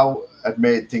plough had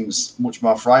made things much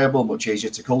more friable, much easier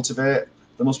to cultivate.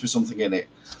 There must be something in it.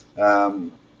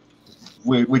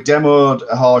 We demoed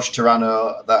a Horsch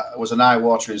Tyranno that was an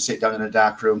eye-watering sit down in a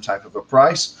dark room type of a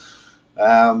price. We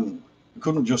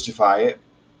couldn't justify it.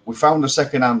 We found a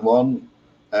second-hand one,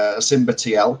 a Simba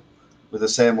TL with the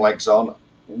same legs on.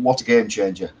 What a game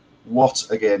changer. What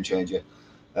a game changer.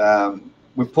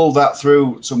 We pulled that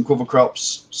through some cover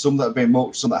crops, some that had been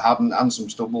mulched, some that hadn't, and some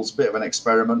stubbles, a bit of an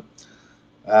experiment.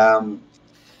 A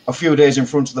few days in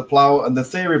front of the plough, and the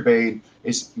theory being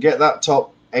is get that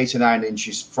top 8 or 9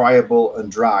 inches friable and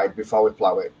dried before we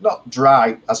plough it. Not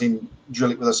dry as in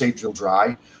drill it with a seed drill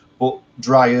dry, but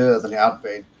drier than it had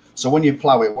been. So when you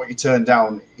plough it, what you turn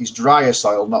down is drier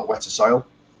soil, not wetter soil.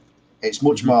 It's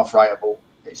much more friable.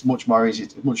 It's much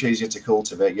easier to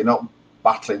cultivate. You're not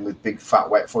battling with big fat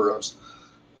wet furrows.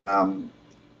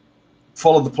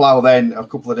 Followed the plough then a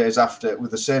couple of days after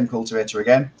with the same cultivator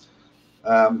again,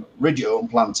 ridge it up and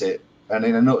plant it, and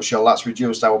in a nutshell that's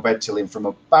reduced our bed tilling from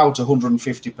about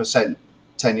 150%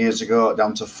 10 years ago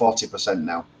down to 40%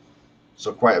 now.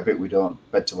 So quite a bit we don't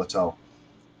bed till at all.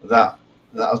 That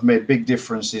has made big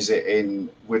differences in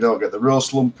we don't get the row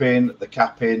slumping, the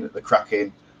capping, the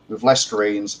cracking, with less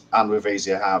screens and with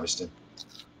easier harvesting.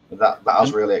 That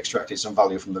has really extracted some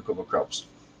value from the cover crops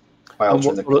by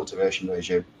altering the cultivation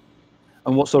regime.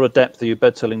 And what sort of depth are you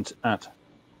bed tilling at?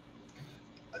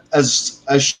 As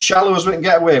shallow as we can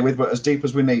get away with, but as deep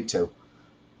as we need to.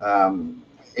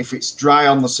 If it's dry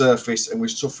on the surface and we're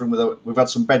suffering with we've had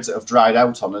some beds that have dried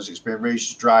out on us, it's been really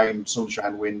dry in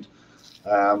sunshine, wind,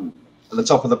 and the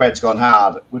top of the bed's gone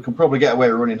hard, we can probably get away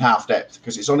with running half depth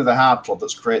because it's only the hard plod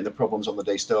that's creating the problems on the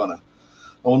destoner.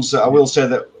 I will say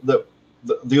that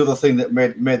the other thing that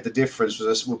made the difference was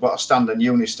this: we've got a standard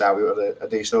Unistar. We got a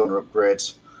destoner upgrade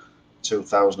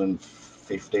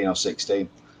 2015 or 16.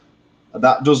 And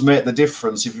that does make the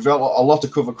difference. If you've got a lot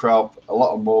of cover crop, a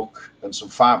lot of muck, and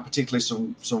particularly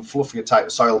some fluffier type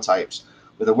soil types,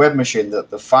 with a web machine, that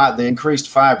the increased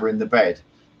fibre in the bed,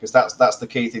 because that's the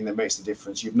key thing that makes the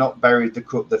difference. You've not buried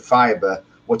the fibre,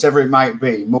 whatever it might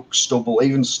be, muck, stubble,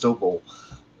 even stubble,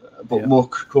 but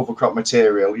muck, cover crop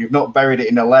material. You've not buried it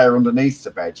in a layer underneath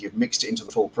the bed. You've mixed it into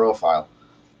the full profile,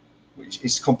 which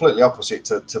is completely opposite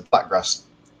to blackgrass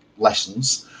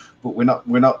lessons. But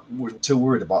we're too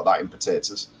worried about that in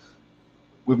potatoes.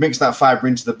 We've mixed that fibre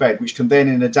into the bed, which can then,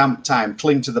 in a damp time,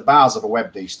 cling to the bars of a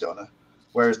web destoner,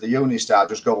 whereas the Unistar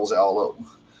just gobbles it all up.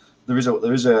 There is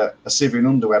a sieving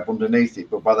underweb underneath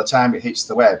it, but by the time it hits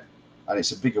the web, and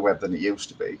it's a bigger web than it used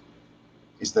to be,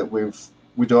 is that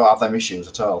we don't have them issues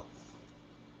at all.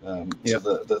 So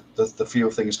the few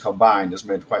things combined has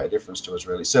made quite a difference to us,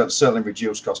 really. Certainly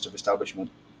reduced cost of establishment.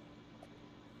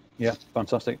 Yeah,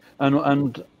 fantastic.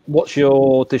 And what's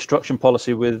your destruction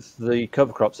policy with the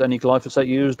cover crops? Any glyphosate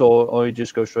used, or you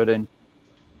just go straight in?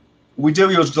 We do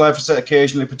use glyphosate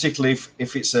occasionally, particularly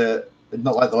if it's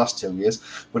not like the last 2 years,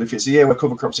 but if it's a year where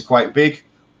cover crops are quite big,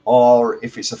 or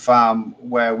if it's a farm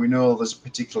where we know there's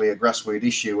particularly a grassweed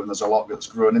issue and there's a lot that's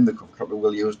grown in the cover crop,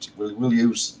 we'll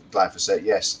use glyphosate.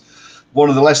 Yes. One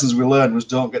of the lessons we learned was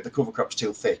don't get the cover crops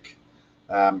too thick.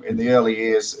 In the early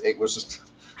years, it was just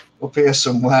up here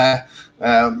somewhere,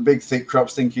 big thick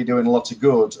crops think you're doing a lot of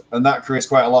good, and that creates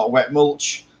quite a lot of wet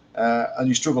mulch, and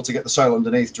you struggle to get the soil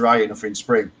underneath dry enough in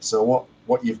spring. So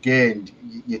what you've gained,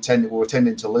 we're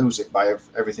tending to lose it by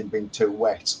everything being too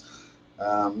wet.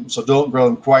 So don't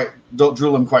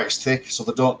drill them quite as thick, so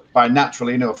they don't, by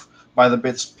naturally enough, by the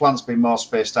plants being more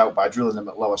spaced out by drilling them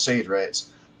at lower seed rates,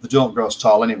 they don't grow as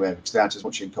tall anyway because they aren't as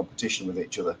much in competition with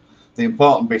each other. The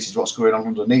important bit is what's going on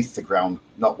underneath the ground,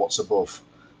 not what's above.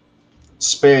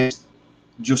 Space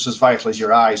just as vital as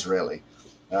your eyes, really.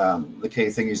 The key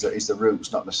thing is the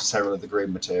roots, not necessarily the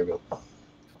green material.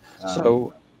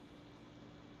 So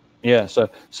we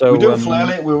do flail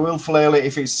it. We will flail it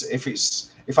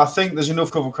if I think there's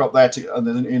enough cover crop there and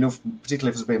there's enough, particularly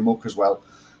if there's been muck as well.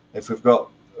 If we've got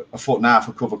 1.5 foot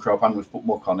of cover crop and we've put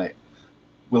muck on it,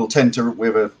 we'll tend to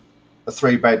with a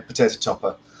 3-bed potato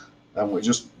topper, and we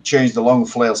just change the long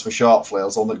flails for short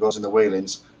flails, one that goes in the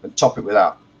wheelings, and top it with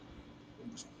that.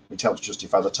 It helps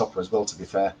justify the topper as well, to be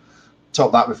fair.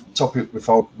 Top it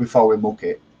before we muck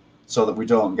it, so that we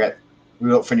don't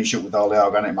finish up with all the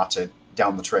organic matter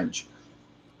down the trench.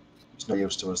 It's no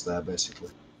use to us there, basically.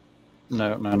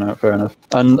 No, fair enough.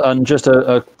 And just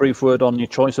a brief word on your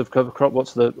choice of cover crop.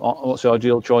 What's the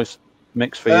ideal choice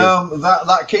mix for you?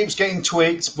 That keeps getting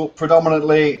tweaked, but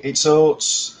predominantly it's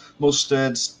oats,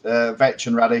 mustards, vetch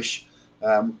and radish.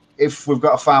 If we've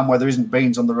got a farm where there isn't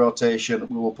beans on the rotation,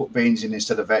 we will put beans in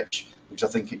instead of vetch, which I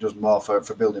think it does more for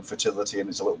building fertility, and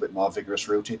it's a little bit more vigorous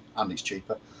rooted, and it's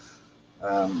cheaper.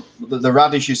 The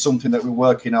radish is something that we're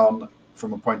working on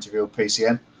from a point of view of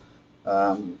PCN.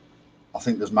 I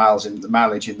think there's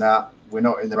mileage in that. We're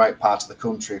not in the right part of the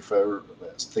country for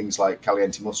things like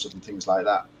caliente mustard and things like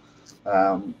that.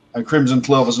 And crimson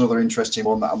clover is another interesting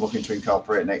one that I'm looking to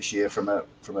incorporate next year from a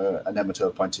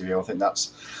nematode point of view. I think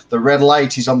that's the red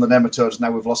light is on the nematodes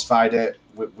now. We've lost Fide.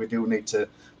 We do need to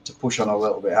push on a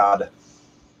little bit harder.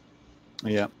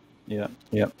 Yeah,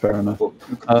 fair enough.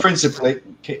 But principally,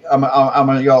 I'm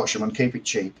a Yorkshireman. Keep it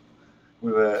cheap.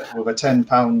 With a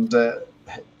 £10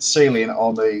 ceiling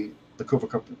on the cover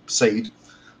crop seed.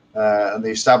 And the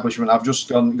establishment, I've just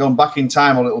gone back in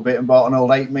time a little bit and bought an old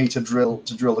 8-meter drill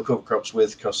to drill the cover crops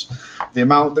with, because the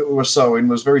amount that we were sowing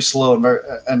was very slow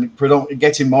and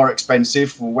getting more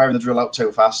expensive. We're wearing the drill out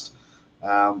too fast,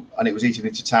 and it was eating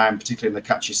into time, particularly in the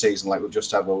catchy season like we've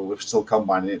just had, where we're still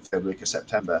combining it third week of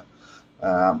September.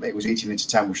 It was eating into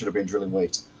time. We should have been drilling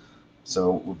wheat.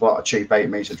 So we bought a cheap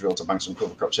 8-metre drill to bank some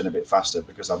cover crops in a bit faster,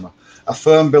 because I'm a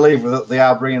firm believer that they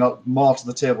are bringing up more to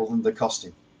the table than they're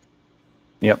costing.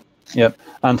 Yep.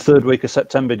 And third week of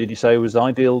September, did you say was the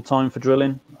ideal time for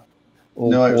drilling?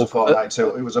 No, it was a fortnight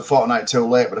too. It was a fortnight too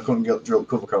late, but I couldn't get drill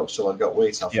cover crops till I got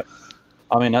wheat off. Yep.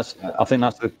 I mean, I think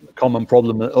that's the common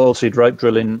problem that oilseed rape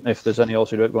drilling, if there's any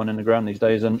oilseed rape going in the ground these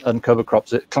days, and cover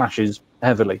crops, it clashes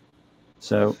heavily.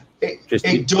 So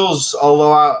it does.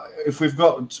 Although if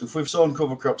we've sown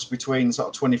cover crops between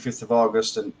sort of 25th of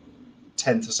August and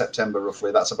 10th of September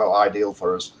roughly, that's about ideal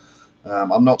for us.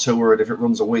 I'm not too worried if it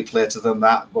runs a week later than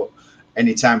that, but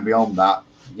any time beyond that,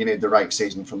 you need the right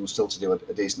season from them still to do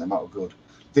a decent amount of good.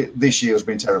 This year has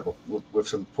been terrible with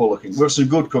some poor looking. We've some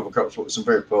good cover crops, but with some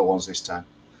very poor ones this time,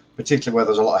 particularly where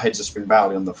there's a lot of heads of spring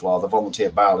barley on the floor. The volunteer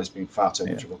barley has been far too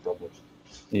much of a problem.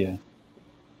 Yeah.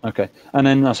 Okay. And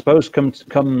then I suppose come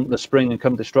the spring and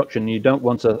come destruction, you don't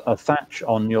want a thatch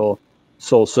on your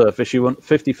soil surface. You want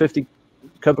 50-50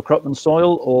 cover crop and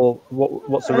soil, or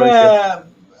what's the ratio?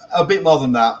 A bit more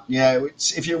than that. Yeah.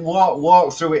 If you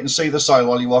walk through it and see the soil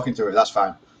while you're walking through it, that's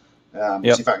fine.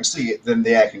 If I can see it, then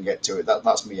the air can get to it.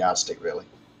 That's my yardstick, really.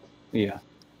 Yeah.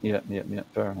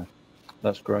 Fair enough.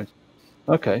 That's great.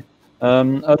 Okay.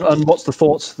 And what's the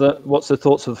thoughts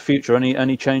of the future?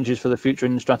 Any changes for the future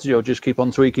in the strategy, or just keep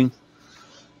on tweaking?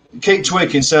 Keep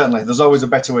tweaking. Certainly, there's always a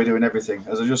better way of doing everything.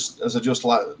 As I just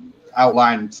like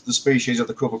outlined, the species of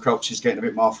the cover crops is getting a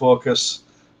bit more focus.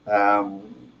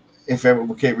 If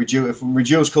we keep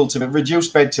reduce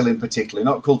bed tilling, particularly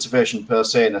not cultivation per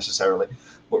se necessarily,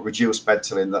 but reduce bed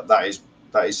tilling, that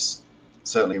is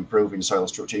certainly improving soil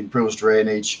structure, improves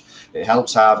drainage, it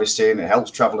helps harvesting, it helps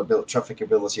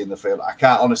trafficability in the field. I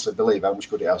can't honestly believe how much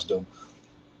good it has done.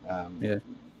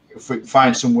 If we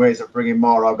find some ways of bringing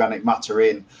more organic matter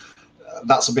in,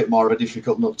 that's a bit more of a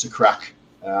difficult nut to crack,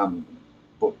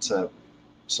 but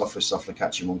softly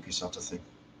catch a monkey sort of thing.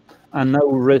 And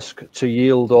no risk to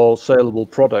yield or saleable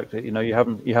product. You know, you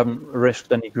haven't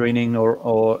risked any greening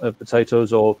or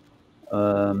potatoes, or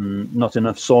not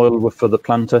enough soil for the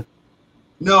planter.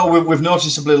 No, we've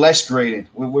noticeably less greening.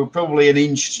 We're probably an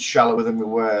inch shallower than we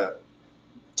were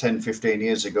 10, 15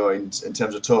 years ago in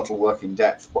terms of total working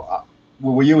depth. But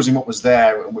we were using what was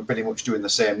there, and we're pretty much doing the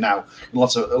same now. A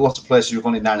lot of places we've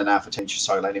only 9.5 or 10 inches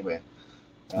soil anyway.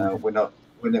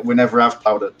 We never have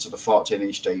ploughed it to the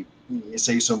 14-inch deep. You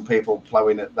see some people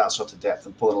ploughing at that sort of depth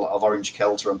and pulling a lot of orange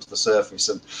kelter onto the surface,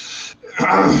 and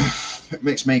it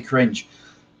makes me cringe.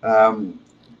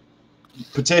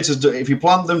 Potatoes, if you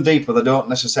plant them deeper, they don't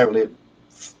necessarily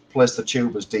place the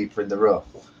tubers deeper in the row.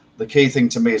 The key thing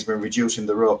to me has been reducing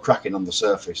the row cracking on the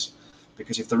surface,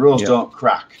 because if the rows don't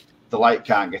crack, the light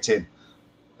can't get in.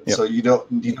 So you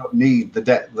don't need the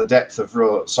depth of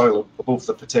row soil above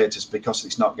the potatoes, because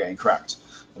it's not getting cracked.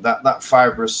 That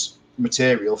fibrous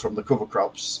material from the cover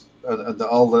crops and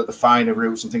all the finer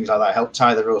roots and things like that help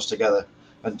tie the rows together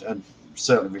and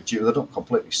certainly reduce. They don't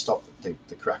completely stop the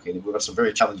cracking. We've had some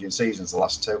very challenging seasons the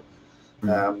last two.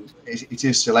 It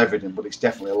is still evident, but it's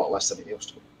definitely a lot less than it used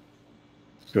to be.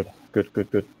 Good.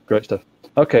 Great stuff.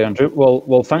 Okay, Andrew.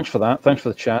 Well, thanks for that. Thanks for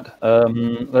the chat.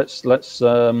 Let's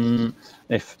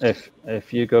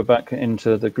if you go back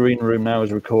into the green room now,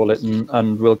 as we call it,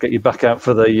 and we'll get you back out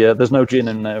for the. There's no gin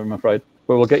in there, I'm afraid,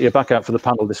 but we'll get you back out for the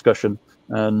panel discussion,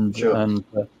 and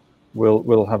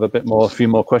we'll have a few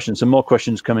more questions. Some more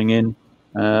questions coming in.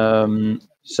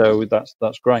 So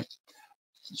that's great.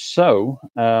 So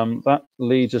that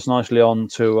leads us nicely on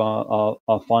to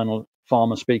our final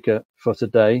farmer speaker for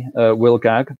today, Will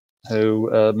Gagg, who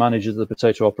manages the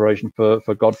potato operation for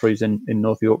Godfrey's in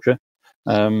North Yorkshire.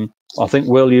 I think,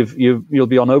 Will, you'll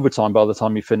be on overtime by the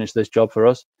time you finish this job for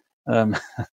us.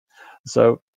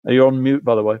 So are you on mute,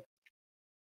 by the way?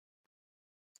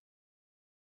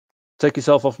 Take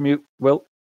yourself off mute, Will.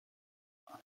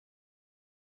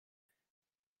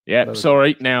 Yeah,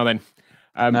 sorry. Now then.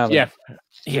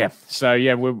 So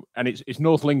it's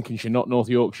North Lincolnshire, not North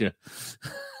Yorkshire.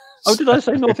 Oh, did I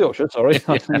say North Yorkshire? Sorry.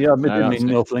 I didn't mean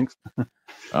North Links.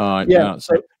 All right.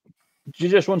 So do you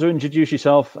just want to introduce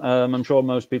yourself? I'm sure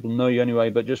most people know you anyway,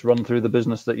 but just run through the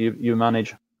business that you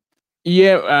manage.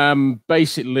 Yeah,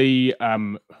 basically,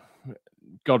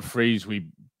 Godfrey's, we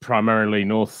primarily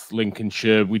North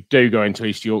Lincolnshire. We do go into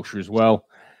East Yorkshire as well,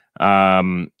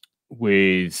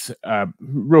 with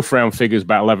rough round figures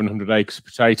about 1,100 acres of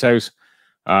potatoes,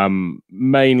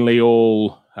 mainly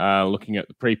all looking at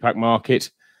the pre-pack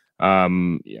market.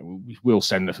 We will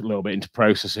send a little bit into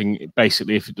processing,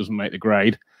 basically, if it doesn't make the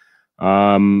grade.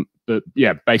 But but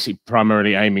yeah, basically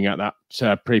primarily aiming at that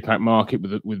pre-pack market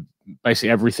with basically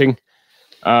everything.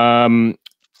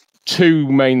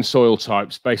 Two main soil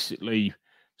types, basically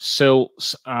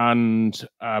silts and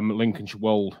Lincolnshire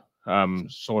wold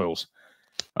soils.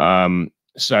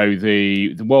 So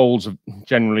the wolds are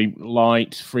generally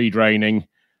light, free draining,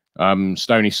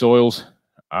 stony soils.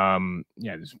 Yeah,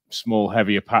 there's small,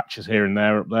 heavier patches here and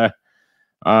there up there.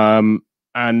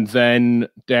 And then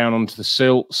down onto the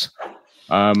silts,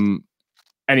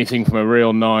 anything from a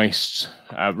real nice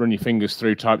run your fingers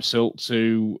through type silt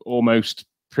to almost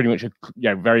pretty much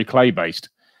very clay based.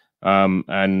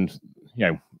 And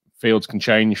fields can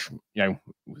change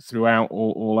throughout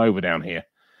all over down here.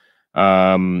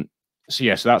 So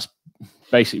yes, that's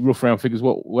basically rough round figures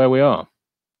where we are.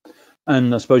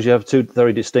 And I suppose you have two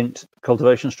very distinct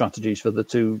cultivation strategies for the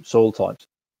two soil types.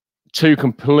 Two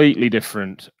completely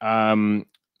different. So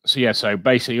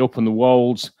basically up on the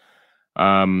wolds,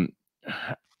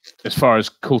 as far as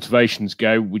cultivations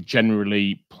go, we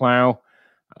generally plough,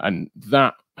 and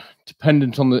that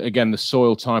dependent on the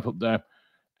soil type up there.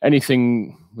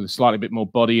 Anything with a slightly bit more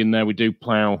body in there, we do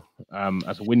plough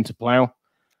as a winter plough,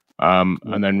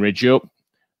 and then ridge up.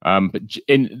 But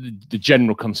in the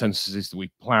general consensus is that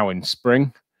we plough in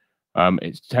spring.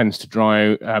 It tends to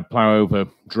plough over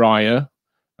drier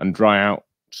and dry out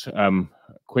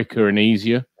quicker and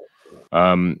easier.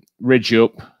 Ridge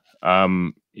up,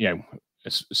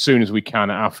 as soon as we can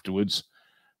afterwards.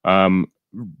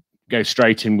 Go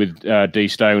straight in with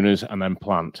de-stoners and then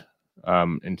plant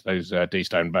into those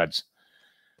de-stone beds.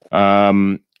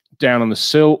 Down on the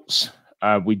silts,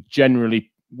 we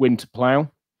generally winter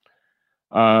plough.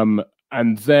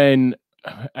 And then,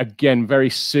 again, very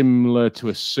similar to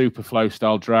a super flow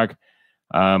style drag.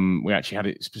 We actually had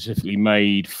it specifically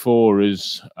made for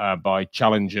us by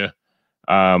Challenger,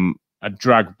 a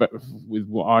drag with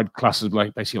what I'd class as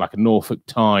basically like a Norfolk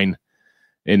tine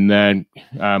in there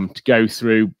to go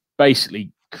through,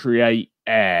 basically create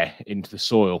air into the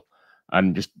soil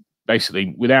and just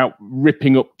basically without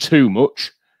ripping up too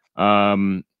much,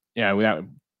 without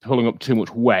pulling up too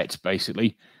much wet,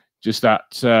 basically. Just that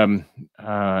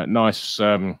nice,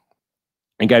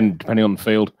 again, depending on the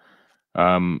field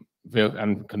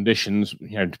and conditions,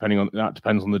 depending on that,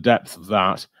 depends on the depth of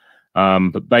that.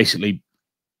 But basically,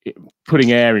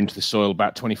 putting air into the soil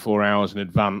about 24 hours in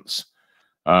advance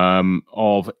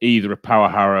of either a power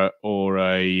harrow or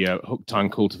a hook tine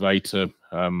cultivator.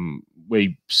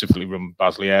 We specifically run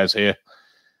Basiliers here.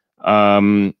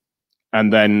 And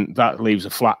then that leaves a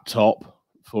flat top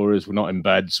for us. We're not in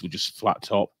beds, we're just flat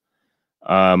top.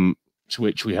 To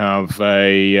which we have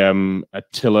a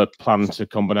tiller planter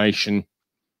combination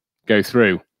go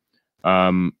through.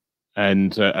 And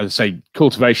as I say,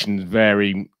 cultivation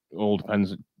vary, all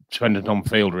dependent on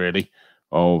field really.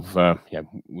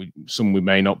 Some we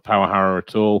may not power harrow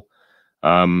at all.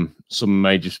 Some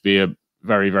may just be a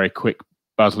very, very quick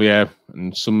Basilier,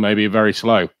 and some may be very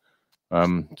slow,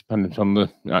 dependent on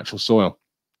the actual soil.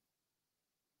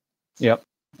 Yep.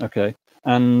 Okay.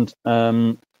 And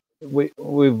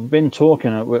we've been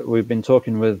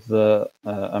talking with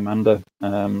Amanda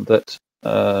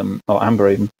or Amber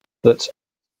even, that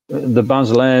the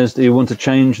Basiliers, do you want to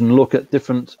change and look at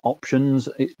different options,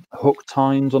 hook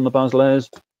tines on the Basiliers?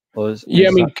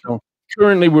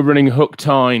 Currently we're running hook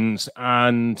tines,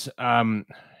 and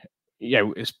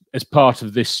as part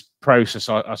of this process,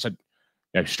 I said,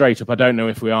 straight up, I don't know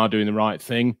if we are doing the right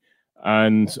thing,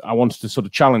 and I wanted to sort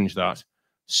of challenge that.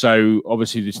 So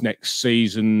obviously this next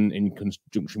season, in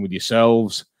conjunction with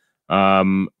yourselves,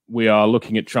 we are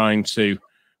looking at trying to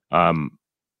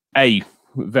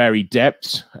vary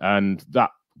depths, and that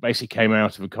basically came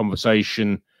out of a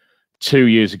conversation 2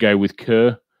 years ago with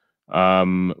Kerr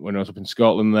when I was up in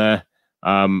Scotland there,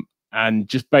 and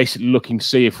just basically looking to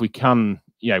see if we can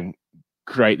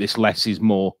create this less is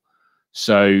more.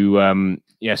 So I'm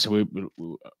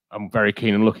very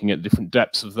keen on looking at different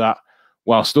depths of that,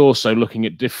 whilst also looking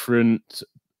at different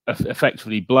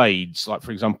effectively blades. Like,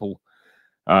 for example,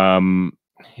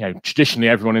 traditionally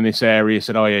everyone in this area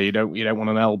said, oh yeah, you don't want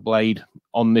an L blade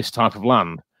on this type of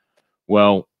land.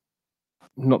 Well,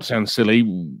 not to sound silly,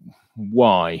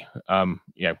 why? I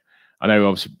know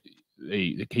obviously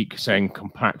they keep saying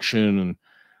compaction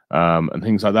and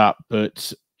things like that,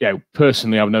 but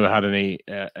personally I've never had any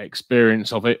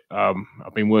experience of it. I've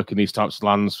been working these types of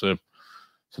lands for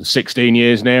 16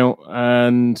 years now,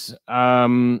 and I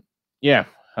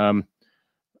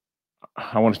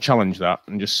want to challenge that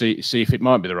and just see if it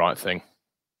might be the right thing.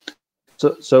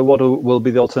 So what will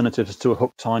be the alternatives to a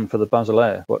hook tine for the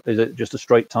Basilier? What is it? Just a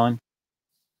straight tine?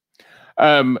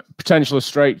 Potential a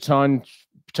straight tine,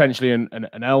 potentially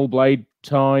an L blade,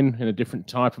 tine in a different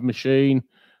type of machine.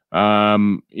 I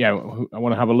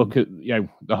want to have a look at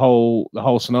the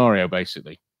whole scenario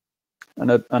basically.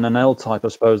 And an L type, I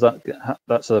suppose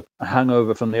that's a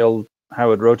hangover from the old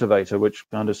Howard rotavator, which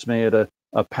kind of smeared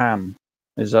a pan.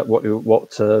 Is that what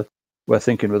we're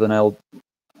thinking with an L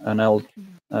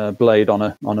blade on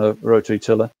a rotary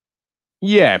tiller?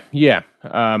 Yeah.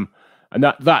 And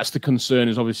that's the concern,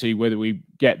 is obviously whether we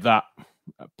get that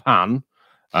pan,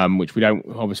 which we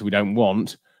don't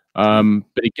want.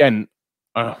 But again,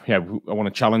 I want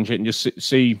to challenge it and just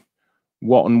see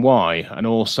what and why, and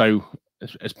also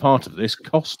as part of this,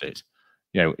 cost it.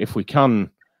 If we can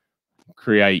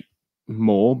create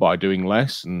more by doing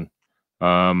less, and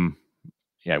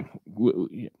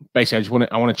basically,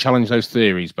 I want to challenge those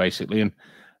theories basically,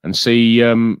 and see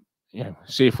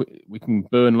see if we can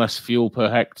burn less fuel per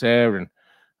hectare,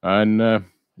 and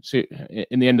see,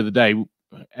 in the end of the day,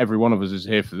 every one of us is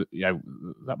here for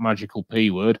that magical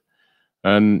P word,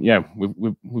 and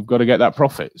we've got to get that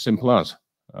profit, simple as,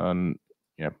 and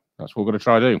that's what we're going to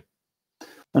try to do.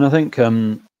 And I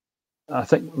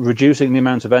think reducing the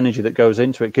amount of energy that goes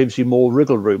into it gives you more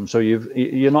wriggle room. So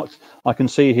you're not. I can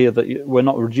see here that we're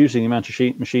not reducing the amount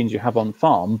of machines you have on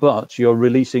farm, but you're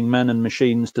releasing men and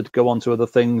machines to go on to other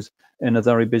things in a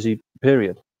very busy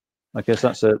period. I guess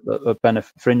that's a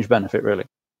fringe benefit, really.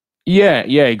 Yeah,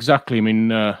 exactly. I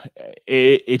mean,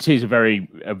 it is a very,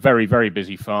 very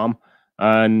busy farm,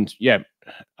 and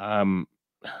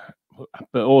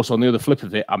but also on the other flip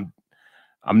of it, I'm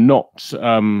not.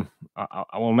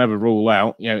 I will never rule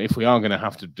out. If we are going to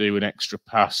have to do an extra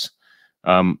pass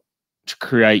to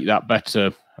create that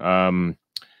better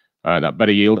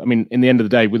yield. I mean, in the end of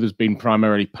the day, with us being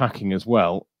primarily packing as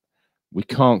well, we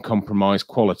can't compromise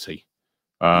quality.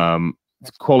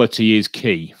 Quality is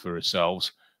key for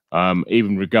ourselves,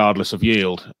 even regardless of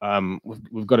yield.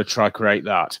 We've got to try create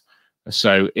that.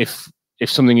 So if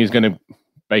something is going to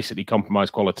basically compromise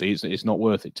quality, it's not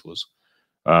worth it to us.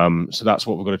 So that's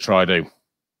what we're going to try to do.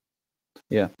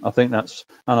 Yeah, I think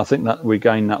that we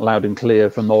gain that loud and clear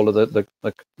from all of the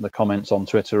comments on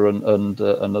Twitter and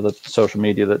other social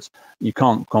media, that you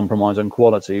can't compromise on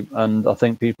quality. And I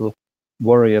think people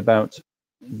worry about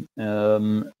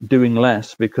doing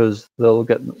less because they'll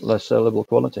get less sellable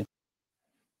quality.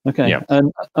 Okay, yeah.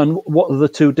 And what are the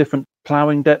two different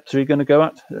ploughing depths are you going to go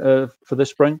at for this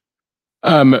spring?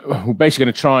 We're basically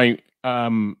going to try.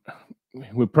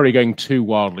 We're probably going too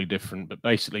wildly different, but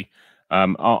basically,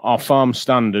 our farm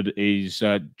standard is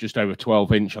just over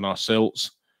 12 inch on our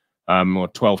silts, or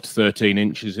 12 to 13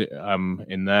 inches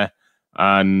in there,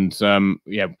 and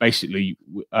basically,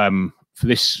 for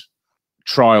this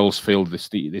trials field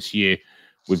this year,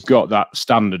 we've got that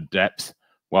standard depth,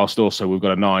 whilst also we've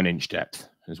got a 9-inch depth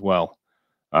as well.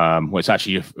 Well, it's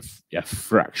actually a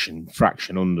fraction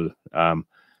under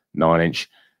 9-inch.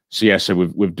 So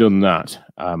we've done that.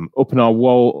 Up in our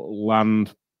wall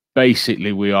land,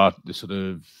 basically we are the sort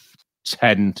of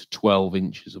 10 to 12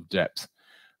 inches of depth.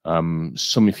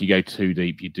 Some, if you go too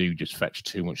deep, you do just fetch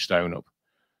too much stone up.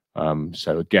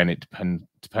 So again, it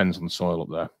depends on the soil up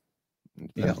there.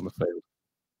 It depends on the field.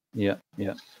 Yeah.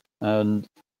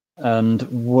 And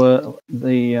were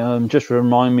the just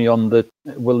remind me on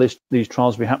will these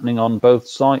trials be happening on both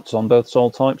sites, on both soil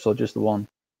types, or just the one?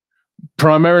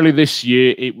 Primarily this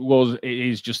year, it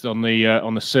is just on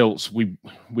the silts. We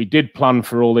did plan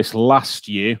for all this last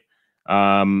year,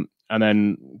 and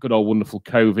then good old wonderful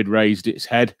COVID raised its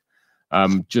head.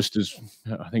 Just as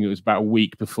I think it was about a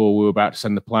week before we were about to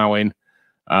send the plough in,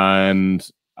 and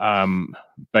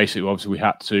basically, obviously, we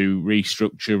had to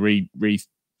restructure,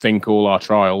 rethink all our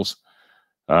trials.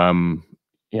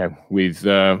 With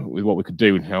what we could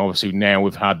do. Now, obviously, now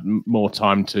we've had more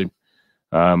time to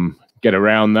get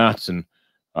around that, and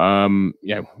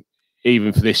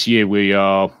even for this year, we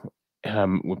are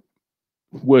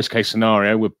worst case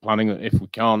scenario, we're planning that if we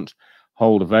can't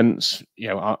hold events,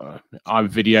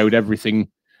 I've videoed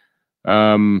everything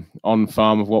on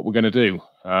farm of what we're going to do.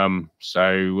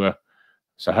 So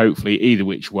hopefully, either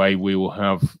which way, we will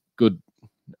have good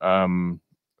plans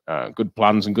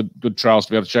and good trials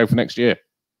to be able to show for next year.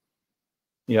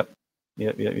 Yep.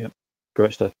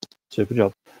 Great stuff. Super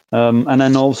job. And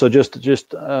then also just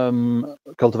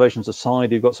cultivations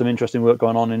aside, you've got some interesting work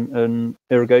going on in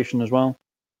irrigation as well,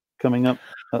 coming up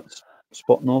at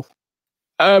Spot North.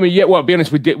 Well, to be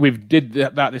honest, we did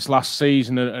that this last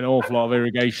season, an awful lot of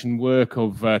irrigation work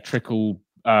of trickle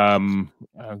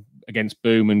against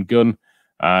boom and gun,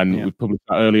 and we published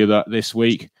that earlier this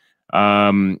week.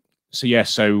 So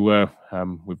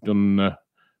we've done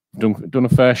a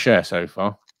fair share so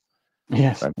far.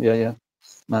 Yes, yeah.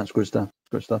 That's good stuff.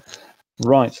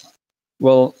 Right.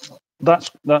 Well,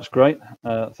 That's great.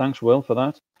 Thanks, Will, for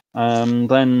that.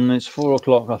 Then it's 4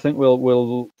 o'clock. I think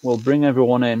we'll bring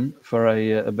everyone in for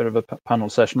a bit of a panel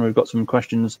session. We've got some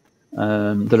questions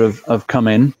that have come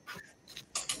in.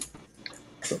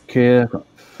 Got Kerr, got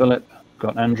Philip,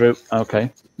 got Andrew.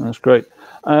 Okay, that's great.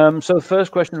 So the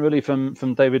first question really from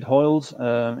David Hoyles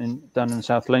down in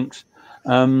South Links,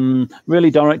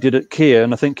 really directed at Kerr,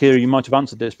 and I think Kerr, you might have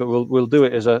answered this, but we'll do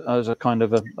it as a kind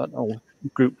of an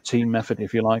group team effort,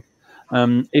 if you like.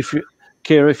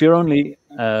 Kerr, if you're only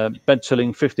bed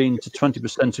tilling 15 to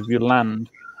 20% of your land,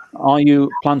 are you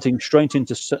planting straight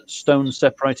into stone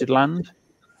separated land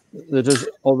that has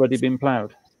already been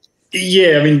ploughed?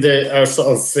 Yeah, I mean, our sort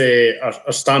of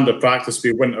our standard practice,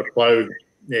 we winter plough.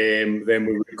 Then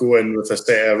we would go in with a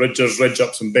set of ridgers, ridge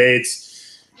up some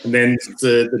beds, and then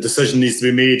the decision needs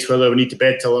to be made whether we need to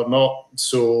bed till or not.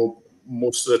 So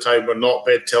most of the time we're not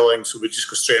bed tilling, so we just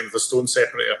go straight into the stone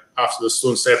separator. After the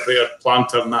stone separator,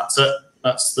 planter, and that's it.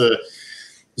 That's the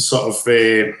sort of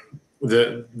the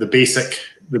basic.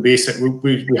 We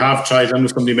have tried. I know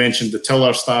somebody mentioned the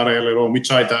tiller star earlier on. We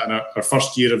tried that in our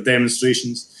first year of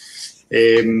demonstrations.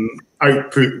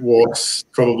 Output was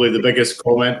probably the biggest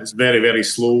comment. It's very, very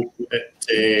slow.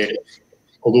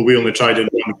 Although we only tried it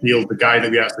in one field, the guy that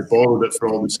we actually borrowed it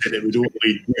from said it would only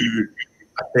do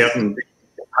a certain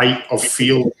height of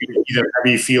field, either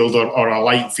heavy field or a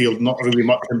light field, not really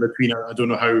much in between. I don't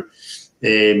know how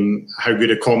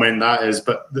good a comment that is,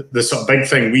 but the sort of big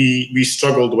thing we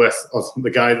struggled with, or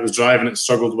the guy that was driving it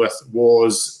struggled with,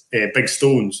 was big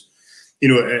stones. You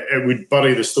know, it would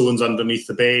bury the stones underneath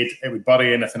the bed. It would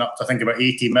bury anything up to, I think, about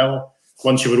 80 mil.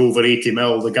 Once you were over 80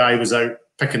 mil, the guy was out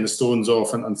picking the stones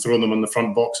off and throwing them on the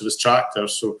front box of his tractor.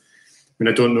 So, I mean,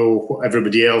 I don't know what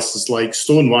everybody else is like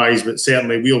stone-wise, but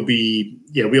certainly we'll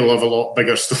have a lot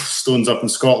bigger stones up in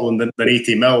Scotland than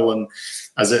 80 mil. And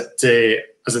as it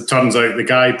turns out, the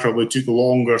guy probably took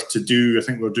longer to do. I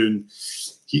think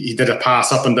he did a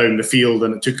pass up and down the field,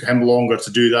 and it took him longer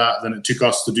to do that than it took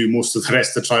us to do most of the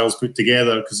rest of the trials put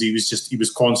together, because he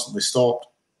was constantly stopped.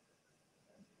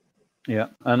 Yeah,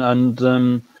 and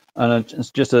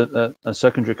it's just a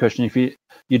secondary question. If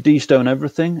you de-stone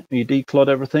everything, you declod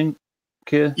everything,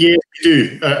 Kerr? Yeah, we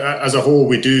do. As a whole,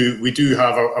 we do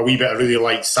have a wee bit of really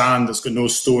light sand that's got no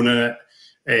stone in it.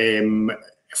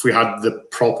 If we had the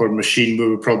proper machine, we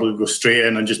would probably go straight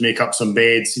in and just make up some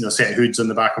beds, set hoods on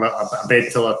the back of a bed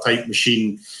tiller type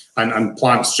machine and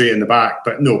plant straight in the back.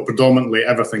 But no, predominantly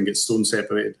everything gets stone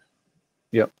separated.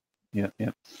 Yep.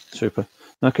 Super.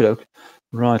 Okay.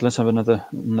 Right, let's have another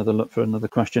look for another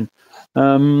question.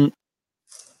 Tom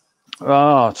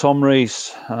Rees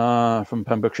from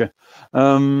Pembrokeshire.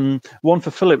 One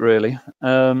for Philip, really.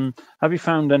 Have you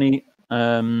found any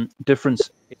difference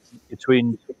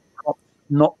between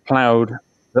not ploughed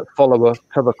that follow a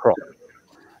cover crop?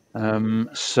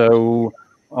 So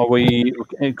are we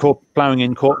ploughing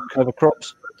in cover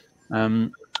crops?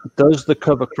 Does the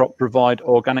cover crop provide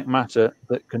organic matter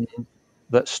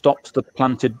that stops the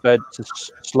planted bed to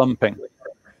slumping?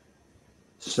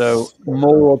 So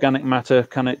more organic matter,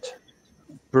 can it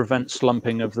prevent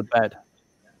slumping of the bed?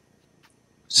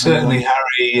 Certainly,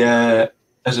 Harry,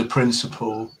 as a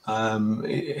principle,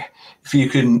 if you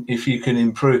can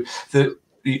improve that,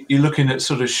 you're looking at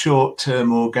sort of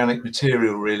short-term organic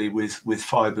material really with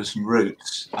fibres and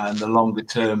roots, and the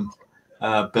longer-term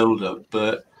build-up.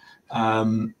 But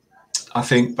I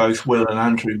think both Will and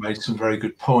Andrew made some very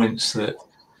good points that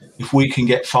if we can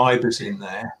get fibres in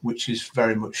there, which is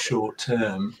very much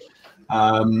short-term,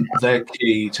 they're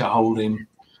key to holding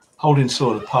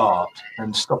soil apart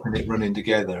and stopping it running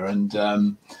together. And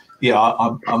I'm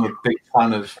a big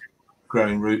fan of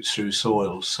growing roots through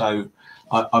soil, so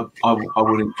I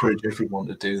would encourage everyone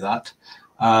to do that.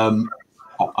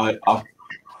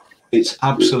 It's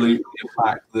absolutely a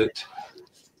fact that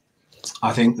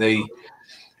I think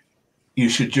you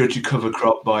should judge a cover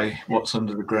crop by what's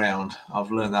under the ground.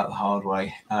 I've learned that the hard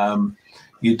way.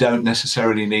 You don't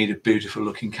necessarily need a beautiful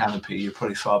looking canopy. You're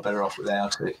probably far better off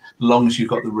without it. As long as you've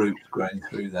got the roots growing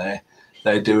through there,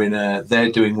 they're doing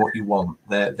what you want.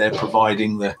 They're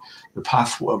providing the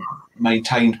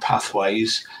maintained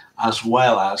pathways, as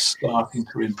well as starting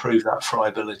to improve that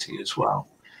friability as well.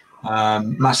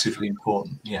 Massively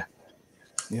important. Yeah.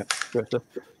 Great stuff.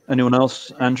 Anyone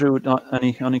else? Andrew,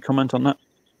 any comment on that?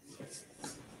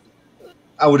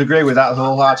 I would agree with that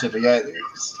wholeheartedly. Yeah,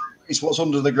 it's what's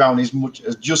under the ground is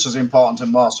just as important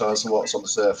and more so as what's on the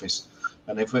surface.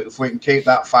 And if we can keep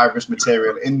that fibrous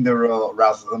material in the row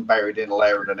rather than buried in a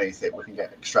layer underneath it, we can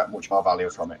extract much more value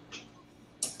from it.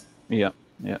 Yeah.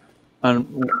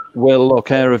 And Will or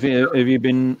Kerr, have you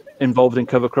been involved in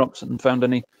cover crops and found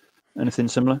anything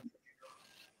similar?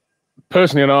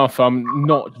 Personally, on our farm,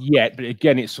 not yet, but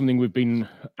again, it's something we've been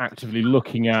actively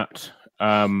looking at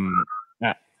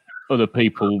other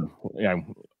people,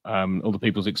 other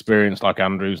people's experience, like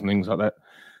Andrews and things like that,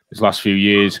 this last few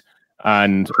years.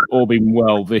 And all being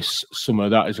well, this summer,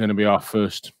 that is going to be our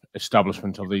first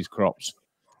establishment of these crops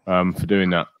for doing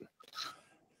that.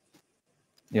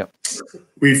 Yeah,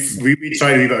 we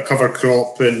tried a wee bit of cover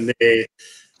crop in I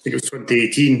think it was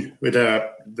 2018 with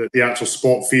the actual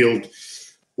spot field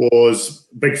was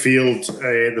big field.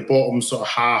 The bottom sort of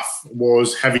half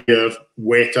was heavier,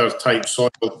 wetter type soil.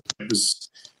 It was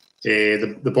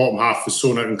the bottom half was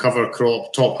sown out in cover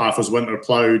crop, top half was winter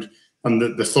ploughed, and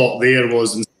the thought there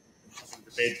was instead of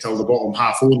the bed till the bottom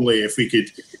half only, if we could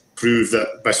prove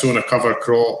that by sowing a cover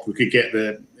crop we could get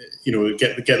the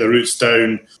get the roots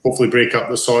down, hopefully break up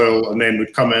the soil, and then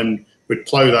we'd come in, we'd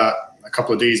plough that a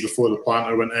couple of days before the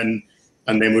planter went in,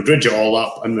 and then we'd ridge it all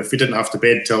up, and if we didn't have to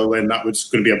bed till, then that was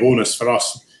going to be a bonus for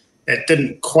us. It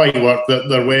didn't quite work.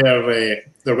 There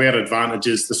were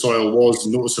advantages. The soil was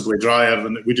noticeably drier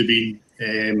than it would have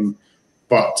been,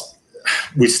 but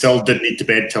we still did need to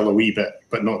bed till a wee bit,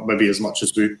 but not maybe as much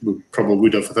as we probably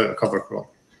would have without a cover crop.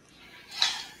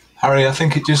 Harry, I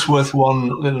think it's just worth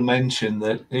one little mention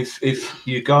that if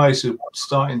you guys are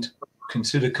starting to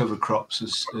consider cover crops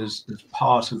as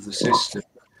part of the system,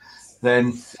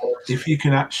 then if you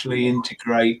can actually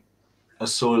integrate a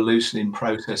soil loosening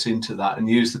process into that and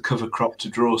use the cover crop to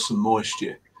draw some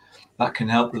moisture, that can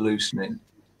help the loosening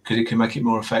because it can make it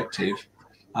more effective.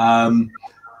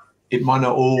 It might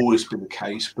not always be the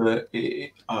case, but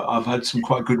I've had some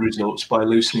quite good results by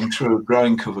loosening through a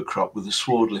growing cover crop with a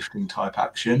sward lifting type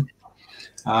action.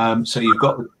 So you've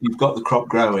got the crop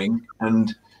growing,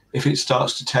 and if it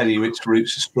starts to tell you its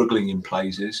roots are struggling in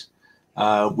places,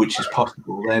 which is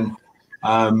possible, then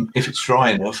if it's dry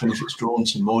enough and if it's drawn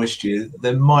some moisture,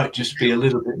 there might just be a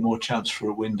little bit more chance for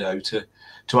a window to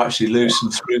actually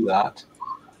loosen through that.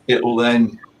 It will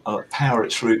then power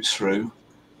its roots through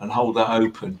and hold that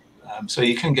open. So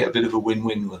you can get a bit of a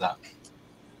win-win with that.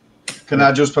 Can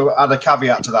I just add a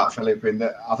caveat to that, Philip, in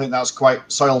that I think that's quite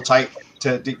soil type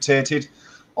dictated.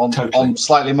 On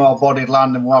slightly more bodied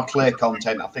land and more clay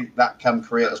content, I think that can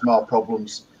create us more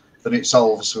problems than it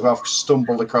solves. We've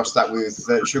stumbled across that with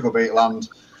sugar beet land,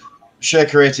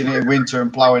 shakerating it in winter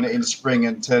and ploughing it in spring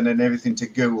and turning everything to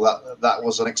goo. That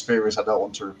was an experience I don't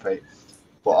want to repeat.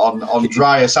 But on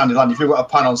drier, sandy land, if you've got a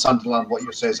pan on sandy land, what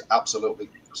you say is absolutely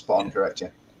spot on correct, yeah.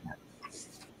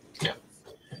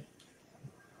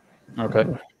 Okay.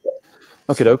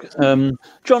 Okay, doke.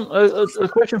 John, a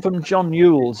question from John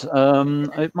Ewells. I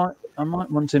might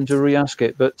want him to re-ask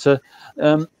it, but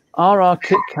are our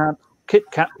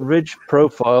KitKat ridge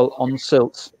profile on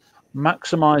silts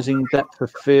maximising depth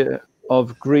of fear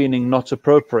of greening not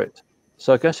appropriate?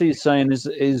 So I guess he's saying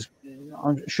is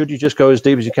should you just go as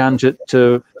deep as you can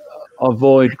to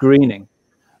avoid greening?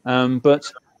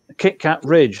 But KitKat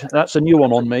ridge, that's a new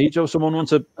one on me. Does someone want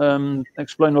to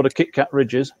explain what a KitKat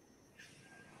ridge is?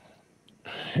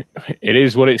 It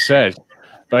is what it says.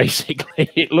 Basically,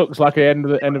 it looks like the end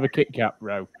of a KitKat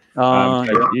row.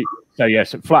 So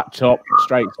yes, flat top,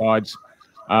 straight sides.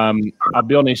 I'll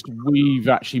be honest, we've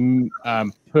actually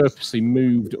purposely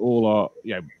moved all our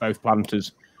both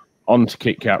planters onto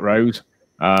KitKat rows.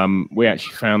 We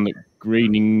actually found that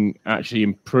greening actually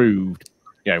improved,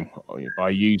 by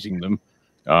using them.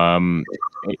 For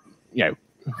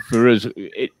us,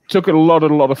 it took a lot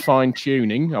of fine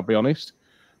tuning. I'll be honest.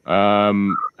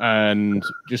 And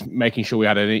just making sure we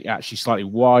had an actually slightly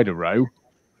wider row.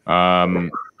 So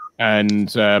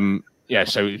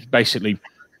basically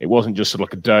it wasn't just sort of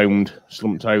like a domed,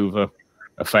 slumped over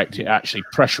effect. It actually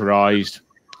pressurized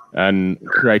and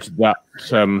created that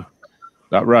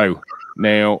row.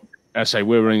 Now, as I say,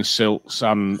 we're running silts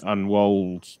and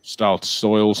wold style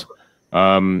soils.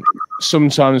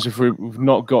 Sometimes if we've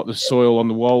not got the soil on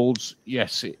the wolds,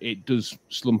 yes, it does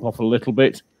slump off a little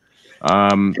bit.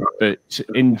 But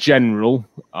in general,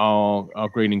 our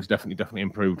greening's definitely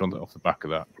improved off the back of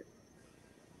that.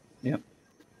 Yeah.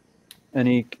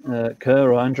 Any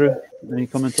Kerr or Andrew? Any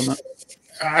comment on that?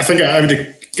 I think I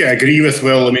would agree with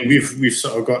Will. I mean, we've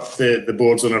sort of got the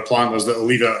boards on our planters that will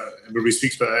leave everybody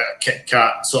speaks about a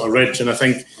KitKat sort of ridge, and I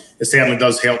think it certainly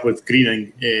does help with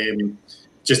greening.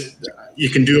 Just you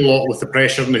can do a lot with the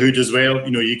pressure in the hood as well.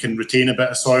 You can retain a bit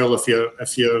of soil if you're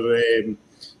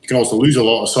you can also lose a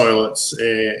lot of soil.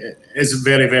 It's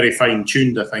very, very fine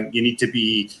tuned. I think you need to have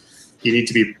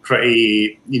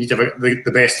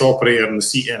the best operator in the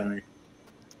seat anyway.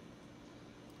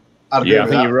 I think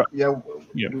you're right. Yeah,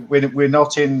 we're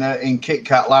not in Kit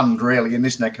Kat land really in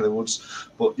this neck of the woods.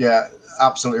 But yeah,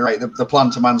 absolutely right. The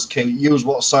planter man's key. Use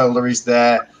what soil there is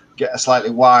there. Get a slightly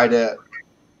wider.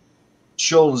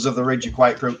 Shoulders of the ridge are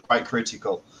quite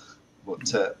critical.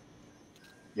 But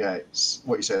yeah, it's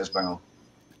what you say is bang on.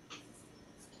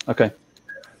 Okay,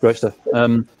 great stuff.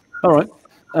 All right.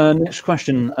 Next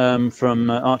question from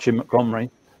Archie Montgomery.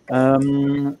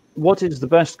 What is the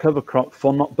best cover crop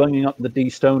for not bunging up the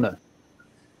de-stoner?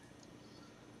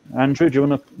 Andrew, do you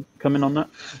want to come in on that?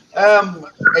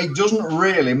 It doesn't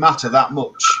really matter that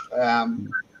much.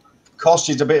 Cost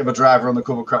is a bit of a driver on the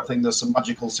cover crop thing. There's some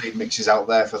magical seed mixes out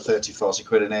there for 30, 40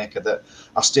 quid an acre that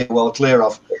I steer well clear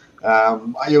of.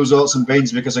 I use oats and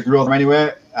beans because I grow them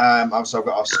anyway.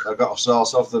 So I've got a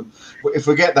source of them. But if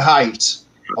we get the height,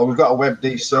 or we've got a web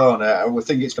de-stoner, and we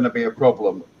think it's going to be a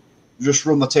problem, just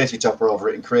run the tatty topper over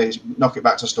it and knock it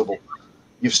back to stubble.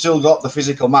 You've still got the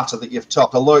physical matter that you've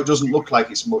topped, although it doesn't look like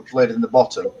it's much laid in the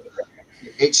bottom.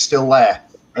 It's still there.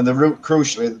 And the root,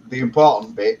 crucially, the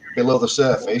important bit below the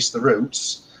surface, the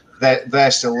roots,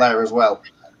 they're still there as well.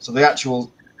 So the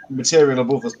actual material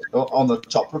above on the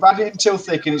top, provided it's too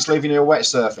thick and it's leaving you a wet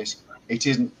surface, it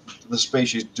isn't. The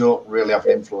species don't really have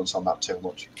an influence on that too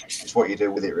much. It's what you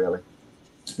do with it, really.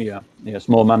 Yeah, it's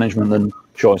more management than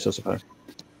choice, I suppose.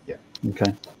 Yeah.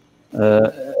 Okay.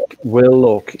 Will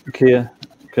or Kerr,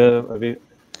 have you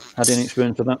had any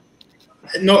experience with that?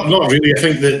 Not really. I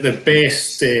think that the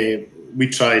best. We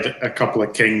tried a couple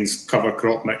of King's cover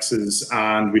crop mixes,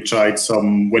 and we tried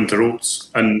some winter oats.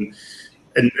 And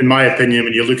in my opinion,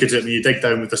 when you look at it, when you dig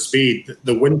down with a spade,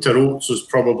 the winter oats was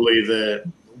probably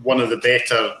one of the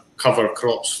better cover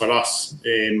crops for us.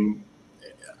 It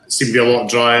seemed to be a lot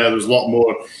drier. There was a lot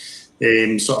more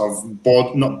sort of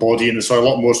not body in the soil, a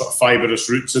lot more sort of fibrous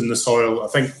roots in the soil. I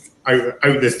think out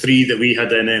of the three that we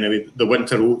had in anyway, the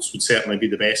winter oats would certainly be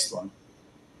the best one.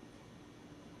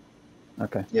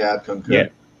 Okay. Yeah, I'd concur. Yeah.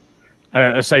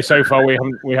 I say so far we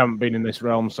haven't been in this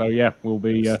realm, so yeah, we'll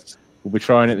be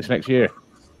trying it this next year.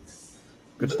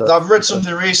 Good stuff. I've read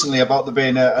something recently about there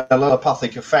being a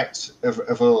allelopathic effect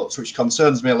of oats, which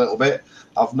concerns me a little bit.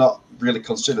 I've not really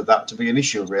considered that to be an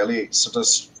issue. Really, it's sort of,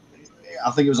 I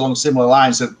think it was along similar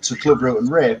lines to clubroot and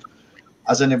rape.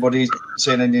 Has anybody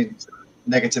seen any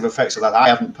negative effects of that? I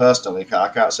haven't personally. I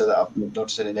can't say that I've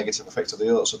noticed any negative effects of the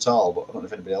oats at all, but I don't know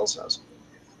if anybody else has.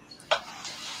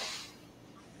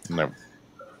 No.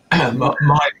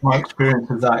 My experience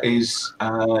of that is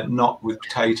not with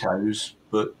potatoes,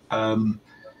 but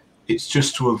it's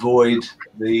just to avoid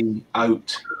the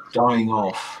oat dying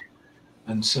off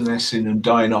and senescing and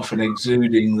dying off and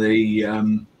exuding the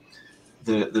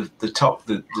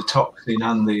toxin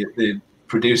and the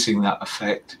producing that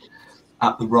effect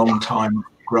at the wrong time of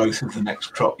growth of the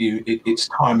next crop. It's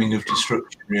timing of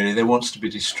destruction really. They want to be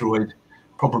destroyed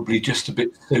probably just a bit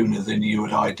sooner than you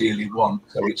would ideally want,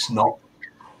 so it's not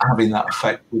having that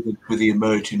effect with the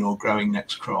emerging or growing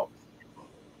next crop.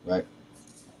 Right.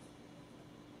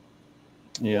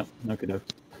 Yeah. Okay.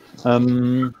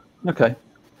 Okay.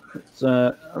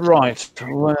 Right.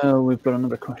 Well, we've got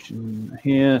another question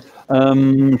here.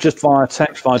 Just via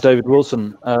text via David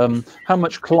Wilson. How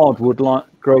much clod would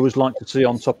growers like to see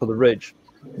on top of the ridge?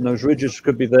 And those ridges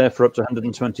could be there for up to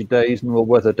 120 days and will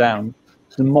weather down.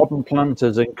 The modern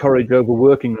planters encourage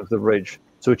overworking of the ridge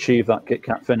to achieve that Kit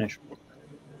Kat finish.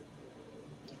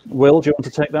 Will, do you want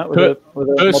to take that with a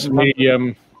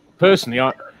personally,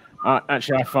 I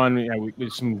find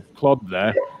with some clod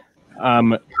there,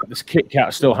 this Kit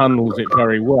Kat still handles it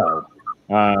very well,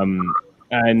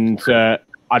 and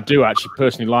I do actually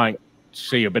personally like to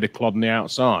see a bit of clod on the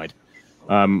outside.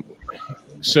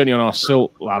 Certainly on our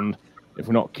silt land, if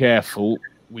we're not careful,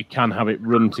 we can have it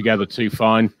run together too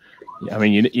fine. I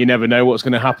mean, you never know what's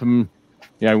going to happen,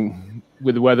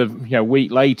 with the weather, a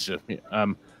week later,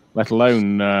 let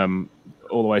alone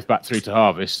all the way back through to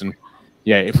harvest. And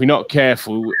if we're not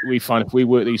careful, we find if we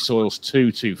work these soils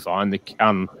too fine, they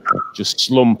can just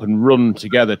slump and run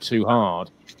together too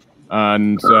hard,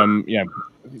 and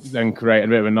then create a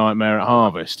bit of a nightmare at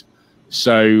harvest.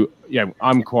 So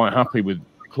I'm quite happy with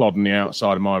clod on the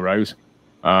outside of my rows,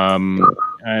 that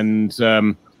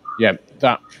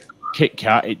Kit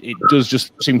Kat, it does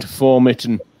just seem to form it,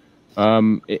 and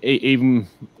even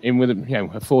in with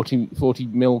a 40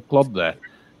 mil clod there,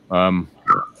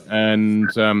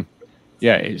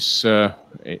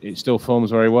 it still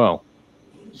forms very well.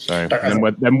 So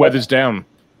then weather's down.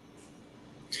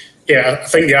 Yeah, I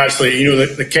think actually,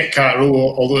 the Kit Kat row,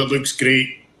 although it looks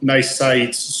great, nice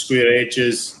sides, square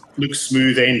edges, looks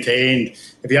smooth end to end,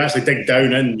 if you actually dig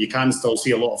down in, you can still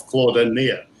see a lot of clod in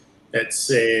there.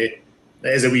 It's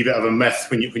it is a wee bit of a myth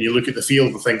when you look at the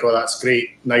field and think, oh, that's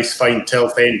great, nice fine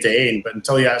tilth end to end, but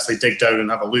until you actually dig down and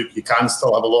have a look, you can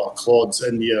still have a lot of clods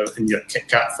in your Kit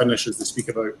Kat finish, as they speak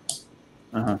about.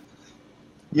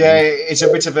 Yeah, it's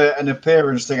a bit of an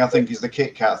appearance thing, I think, is the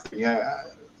Kit Kat thing. Yeah,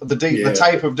 the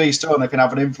type of destoner can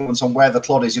have an influence on where the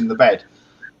clod is in the bed.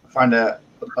 I find a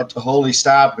wholly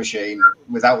starved machine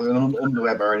without an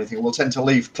underweb or anything will tend to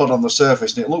leave clod on the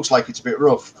surface, and it looks like it's a bit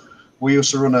rough. We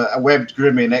used to run a webbed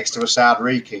Grimmy next to a Sard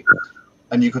Reiki,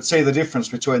 and you could see the difference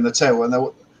between the two. And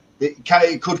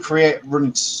it could create,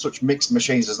 running such mixed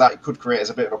machines as that, it could create as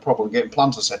a bit of a problem getting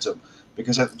planters set up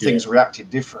because things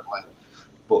reacted differently.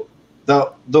 But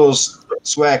those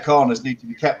square corners need to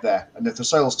be kept there, and if the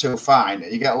soil's too fine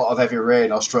and you get a lot of heavy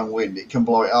rain or strong wind, it can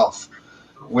blow it off.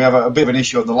 We have a bit of an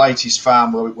issue on the latest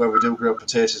farm where we do grow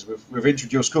potatoes. We've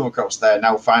introduced cover crops there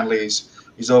now. Finally, his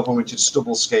overwintered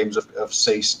stubble schemes have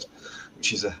ceased,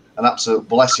 which is an absolute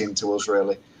blessing to us,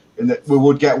 really. In that we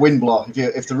would get wind blow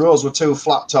if the rows were too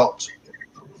flat topped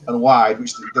and wide,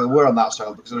 which they were on that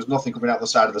soil, because there was nothing coming out the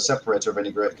side of the separator of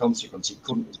any great consequence.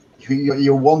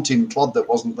 You're wanting clod that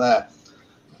wasn't there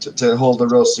to hold the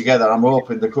rows together. I'm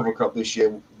hoping the cover crop this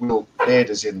year will aid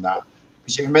us in that,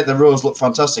 because you can make the rows look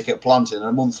fantastic at planting, and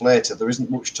a month later there isn't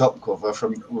much top cover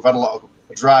we've had a lot of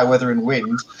dry weather and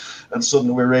wind, and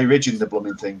suddenly we're re-ridging the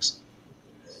blooming things.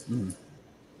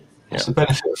 It's the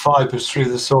benefit of fibres through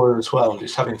the soil as well,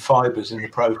 just having fibres in the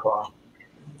profile.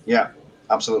 Yeah,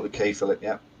 absolutely key, Philip.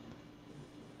 Yeah.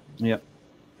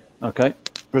 Okay,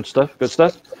 good stuff.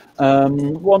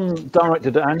 One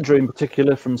directed at Andrew in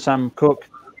particular from Sam Cook.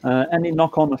 Any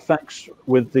knock-on effects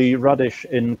with the radish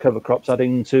in cover crops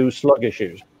adding to slug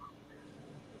issues?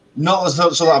 Not as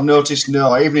so that I've noticed,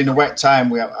 no. Even in a wet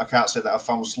time, I can't say that I've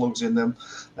found slugs in them.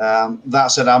 That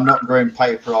said, I'm not growing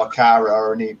Piper or Cara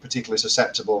or any particularly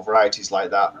susceptible varieties like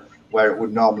that, where it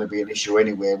would normally be an issue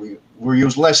anyway. We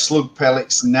use less slug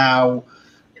pellets now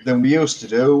than we used to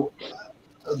do.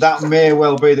 That may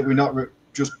well be that we're not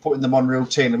just putting them on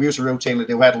routine. We used to routinely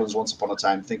do headlands once upon a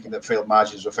time, thinking that field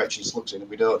margins were fetching slugs in, and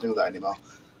we don't do that anymore.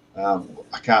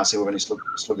 I can't see with any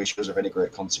slug issues of any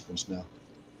great consequence now.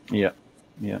 Yeah,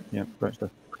 great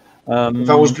stuff. If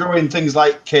I was growing things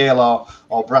like kale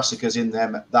or brassicas in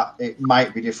them, that it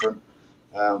might be different.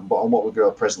 But on what we grow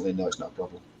presently, no, it's not a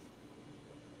problem.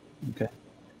 Okay.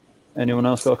 Anyone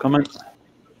else got a comment?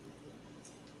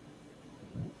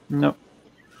 No.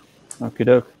 Okie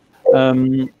doke.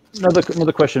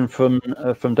 Another question from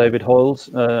David Hoyles,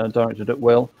 directed at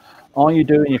Will. Are you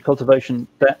doing your cultivation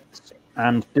depths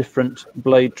and different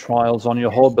blade trials on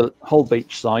your whole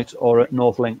beach site or at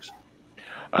North Links?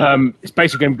 It's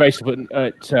basically going based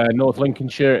at North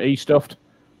Lincolnshire at Eastoft,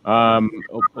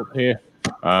 up here.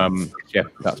 Yeah,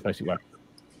 that's basically where.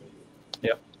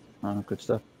 Yep, good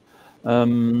stuff.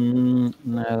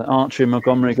 Archie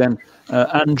Montgomery again.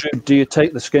 Andrew, do you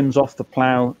take the skins off the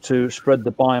plough to spread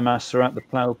the biomass throughout the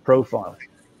plough profile?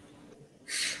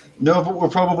 No, but we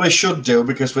probably should do,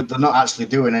 because they're not actually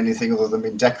doing anything other than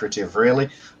being decorative, really.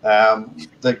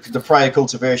 The prior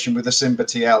cultivation with the Simba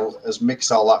TL has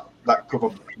mixed all that cover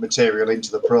material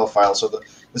into the profile, so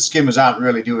the skimmers aren't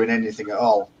really doing anything at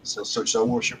all. So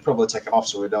we should probably take them off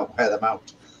so we don't wear them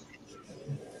out.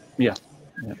 Yeah.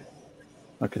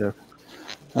 Okay.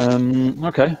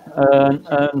 Okay.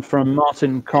 And from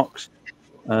Martin Cox.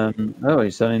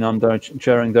 He's saying I'm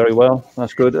chairing very well.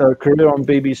 That's good. Career on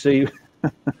BBC.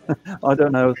 I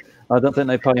don't know. I don't think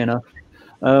they pay enough.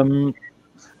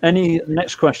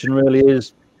 Next question really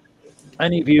is,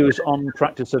 any views on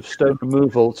practice of stone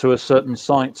removal to a certain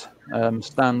site,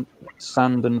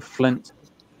 sand and flint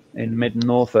in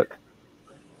mid-Norfolk?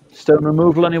 Stone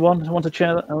removal, anyone want to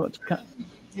chair that?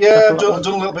 Yeah, I've done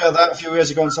a little bit of that a few years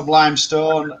ago on some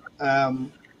limestone.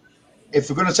 If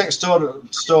we're going to take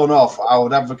stone off, I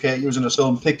would advocate using a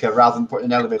stone picker rather than putting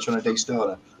an elevator on a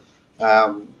destoner.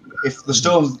 If the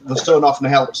stone often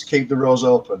helps keep the rows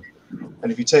open,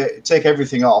 and if you take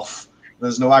everything off,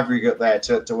 there's no aggregate there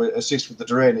to assist with the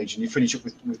drainage, and you finish up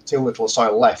with too little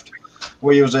soil left.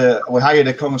 We hired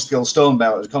a Conskill stone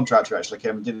belt as a contractor, actually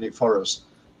came and did it for us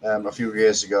a few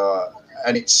years ago,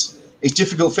 and it's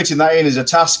difficult fitting that in as a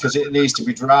task because it needs to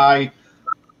be dry,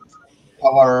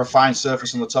 or a fine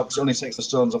surface on the top, because it only takes the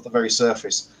stones off the very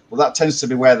surface. Well, that tends to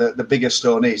be where the bigger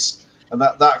stone is. And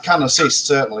that can assist,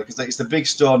 certainly, because it's the big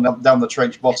stone down the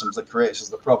trench bottoms that creates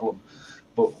the problem.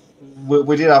 But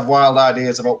we did have wild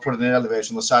ideas about putting an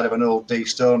elevator on the side of an old D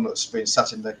stone that's been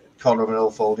sat in the corner of an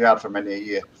old fold yard for many a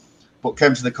year. But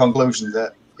came to the conclusion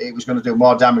that it was going to do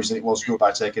more damage than it was good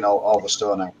by taking all the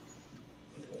stone out.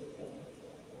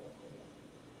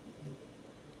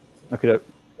 Okay,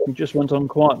 you just went on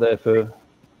quiet there for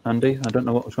Andy. I don't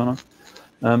know what was going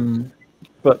on.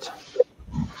 But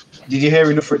did you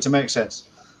hear enough for it to make sense?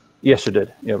 Yes, we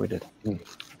did. Yeah, we did.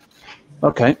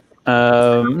 Okay.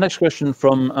 Next question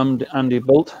from Andy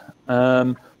Bolt.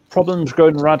 Problems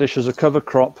growing radish as a cover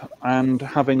crop and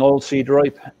having oilseed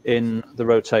rape in the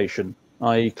rotation,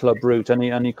 i.e. club root.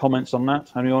 Any comments on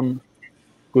that? Anyone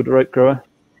good rape grower?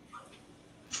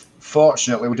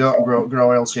 Fortunately, we don't grow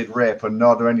oilseed rape, and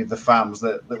nor do any of the farms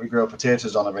that we grow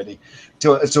potatoes on already.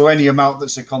 To any amount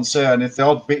that's a concern, if the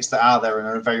odd bits that are there are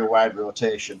in a very wide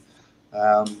rotation,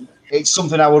 it's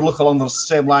something I would look along the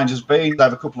same lines as beans. I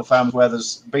have a couple of farms where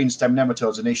there's bean stem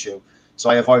nematodes an issue, so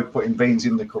I avoid putting beans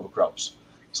in the cover crops.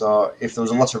 So if there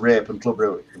was a lot of rape and club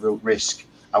root risk,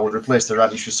 I would replace the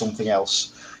radish with something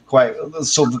else.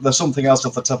 There's something else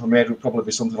off the top of my head would probably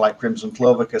be something like crimson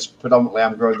clover, because predominantly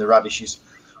I'm growing the radishes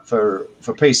for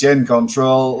PCN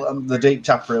control, and the deep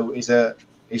taproot is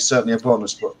certainly a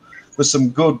bonus. But there's some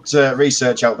good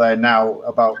research out there now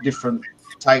about different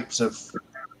types of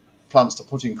plants to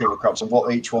put in cover crops and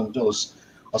what each one does.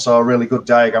 I saw a really good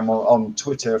diagram on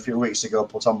Twitter a few weeks ago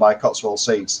put on by Cotswold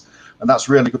Seeds, and that's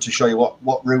really good to show you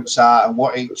what roots are and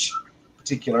what each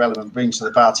particular element brings to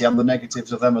the party and the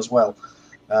negatives of them as well.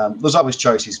 There's always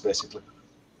choices, basically.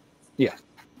 Yeah,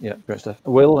 great stuff.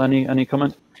 Will, any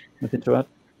comment? Anything to add?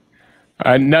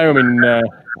 No,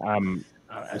 I mean,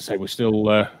 I say we're still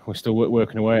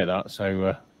working away at that.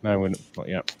 So no, we're not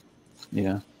yet.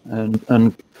 Yeah,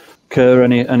 and Kerr,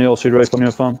 any oilseed rape on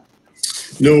your farm?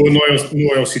 No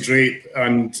oilseed rape,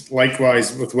 and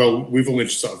likewise with Will, we've only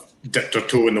just sort of dipped our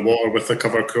toe in the water with the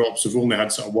cover crops. We've only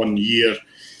had sort of 1 year,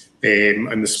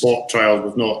 and the spot trial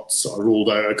we've not sort of rolled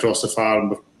out across the farm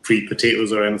with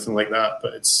pre-potatoes or anything like that.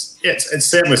 But it's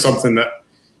certainly something that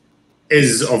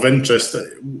is of interest.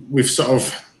 We've sort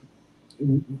of,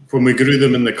 when we grew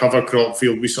them in the cover crop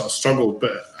field, we sort of struggled,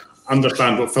 but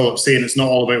understand what Philip's saying. It's not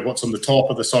all about what's on the top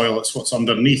of the soil, it's what's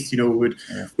underneath. You know, we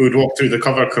would walk through the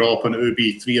cover crop and it would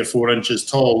be 3 or 4 inches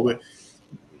tall.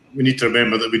 We need to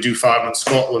remember that we do farm in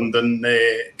Scotland, and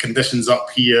conditions up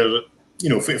here, you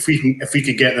know, if we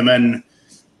could get them in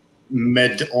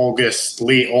mid-August,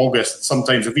 late August,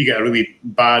 sometimes if we get a really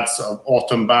bad sort of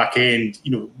autumn back end,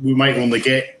 you know, we might only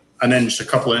get an inch, a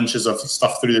couple of inches of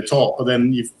stuff through the top, but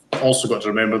then you've also got to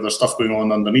remember there's stuff going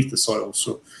on underneath the soil.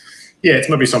 So yeah, it's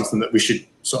maybe something that we should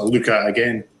sort of look at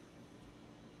again.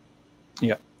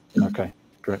 Yeah. Okay.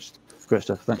 Great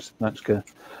stuff. Thanks, Kerr.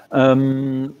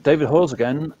 David Hoyles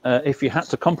again. If you had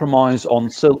to compromise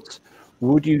on silt,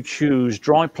 would you choose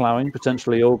dry ploughing,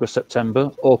 potentially August,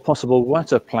 September, or possible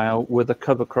wetter plough with the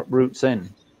cover crop roots in?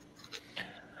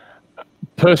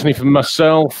 Personally, for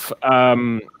myself,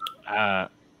 I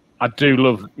do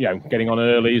love, getting on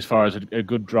early as far as a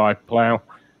good dry plough.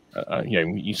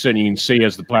 You certainly can see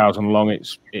as the plough's on along,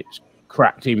 it's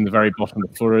cracked even the very bottom of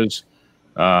the furrows,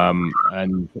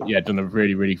 and done a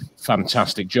really, really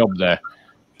fantastic job there.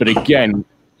 But again,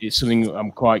 it's something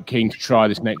I'm quite keen to try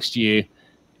this next year,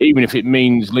 even if it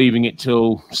means leaving it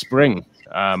till spring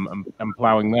and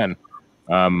ploughing then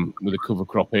with a cover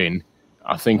crop in.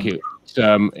 I think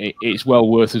it's well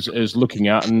worth us looking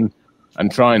at and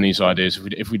trying these ideas.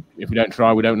 If we don't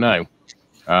try, we don't know.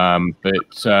 I'm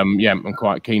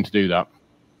quite keen to do that.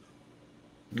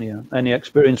 Yeah. Any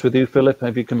experience with you, Philip?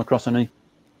 Have you come across any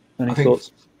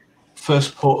thoughts?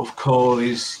 First port of call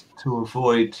is to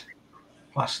avoid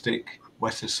plastic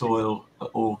wetter soil at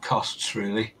all costs,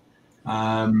 really,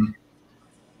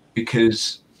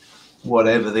 because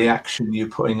whatever the action you're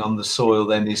putting on the soil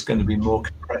then is going to be more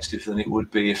compressive than it would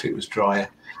be if it was drier.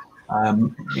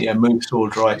 Move soil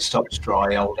dry, it stops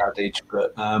dry, old adage,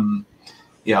 but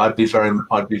I'd be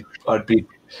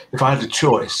if I had a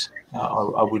choice,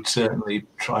 I would certainly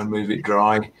try and move it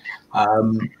dry.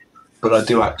 But I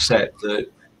do accept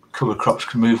that cover crops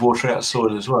can move water out of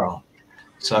soil as well.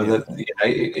 So that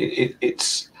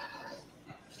it's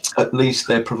at least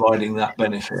they're providing that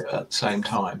benefit at the same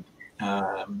time.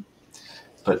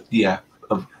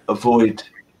 Avoid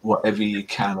whatever you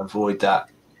can. Avoid that.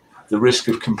 The risk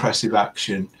of compressive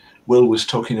action. Will was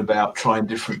talking about trying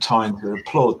different times. I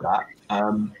applaud that.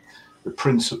 The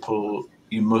principle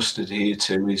you must adhere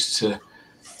to is to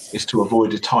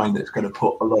avoid a time that's going to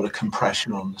put a lot of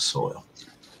compression on the soil.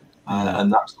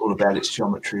 And that's all about its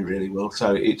geometry, really, Will.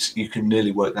 So you can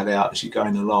nearly work that out as you're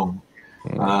going along.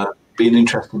 Be an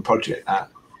interesting project.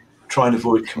 Try and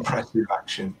avoid compressive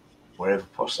action wherever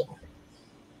possible.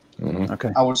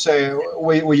 Okay. I would say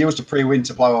we used to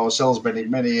pre-winter plough ourselves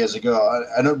many years ago,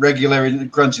 and regularly,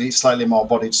 granted, it's slightly more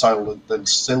bodied soil than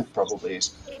silt probably is,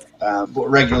 but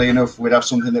regularly enough, we'd have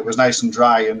something that was nice and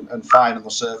dry and fine on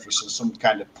the surface, and some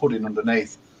kind of pudding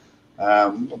underneath.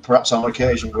 Perhaps on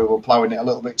occasion we were ploughing it a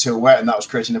little bit too wet, and that was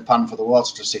creating a pan for the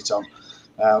water to sit on.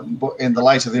 But in the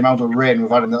light of the amount of rain we've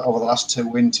had over the last 2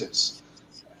 winters,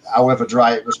 however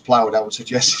dry it was ploughed, I would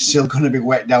suggest it's still going to be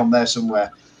wet down there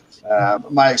somewhere.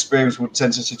 My experience would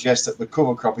tend to suggest that the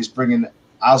cover crop is bringing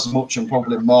as much and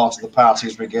probably more to the party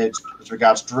as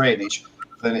regards drainage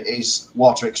than it is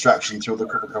water extraction through the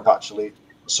cover crop actually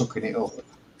sucking it up.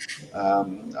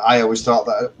 I always thought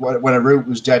that when a root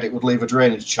was dead, it would leave a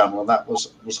drainage channel, and that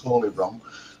was wholly wrong.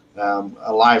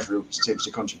 A live root seems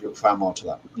to contribute far more to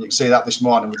that. You can see that this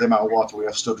morning with the amount of water we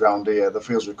have stood around here, the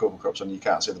fields with cover crops, and you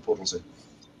can't see the puddles in.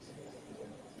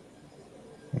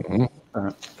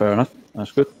 Fair enough.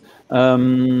 That's good.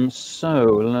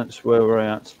 So that's where we're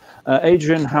at.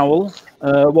 Adrian Howell,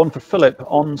 one for Philip.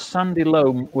 On sandy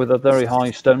loam with a very high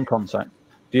stone contact,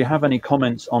 do you have any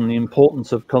comments on the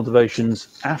importance of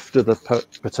cultivations after the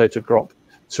potato crop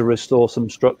to restore some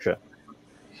structure?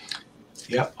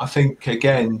 Yeah, I think,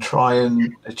 again, try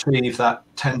and achieve that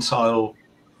tensile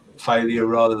failure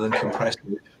rather than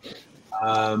compressive.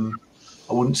 I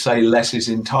wouldn't say less is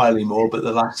entirely more, but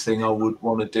the last thing I would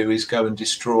want to do is go and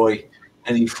destroy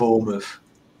any form of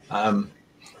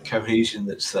cohesion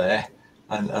that's there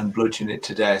and bludgeon it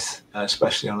to death,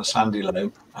 especially on a sandy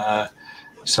loam.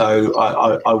 So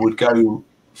I would go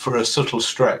for a subtle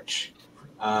stretch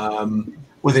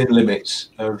within limits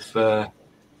of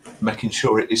making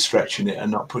sure it is stretching it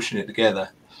and not pushing it together.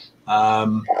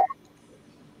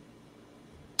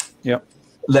 Yep.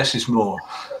 Less is more.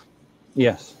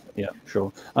 Yes. Yeah,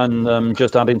 sure. And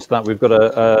just adding to that, we've got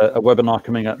a webinar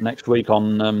coming up next week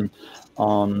on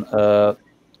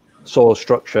soil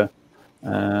structure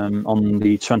on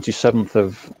the 27th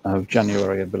of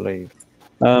January, I believe.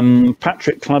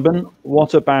 Patrick Kleben,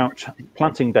 what about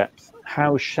planting depth?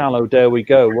 How shallow dare we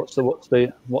go? What's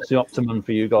the optimum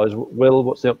for you guys? Will,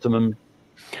 what's the optimum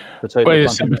potato well, planting?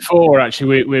 as I said before,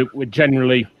 actually, we're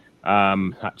generally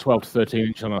at 12 to 13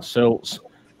 inches on our silts,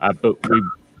 but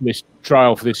this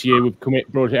trial for this year, we've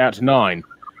brought it out to 9.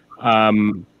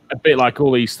 A bit like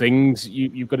all these things,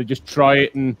 you've got to just try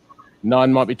it, and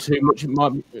 9 might be too much.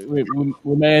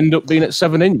 We may end up being at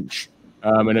 7 inch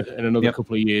in another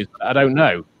couple of years. I don't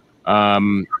know. I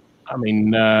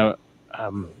mean,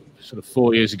 sort of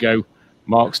 4 years ago,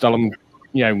 Mark Stallum,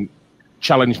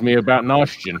 challenged me about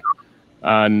nitrogen,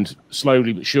 and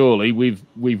slowly but surely, we've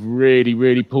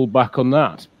really pulled back on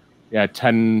that.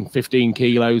 10, 15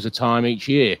 kilos a time each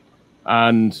year.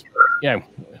 And,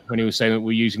 when he was saying that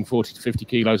we're using 40 to 50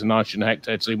 kilos of nitrogen a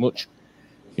hectare too much,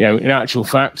 in actual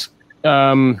fact,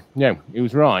 he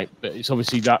was right. But it's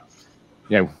obviously that,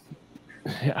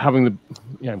 having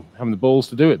the balls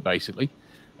to do it, basically.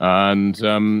 And,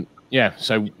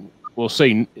 so we'll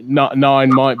see.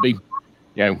 9 might be,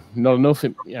 not enough.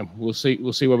 We'll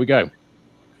see where we go.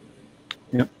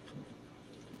 Yep.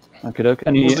 Okay.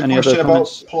 Any question other about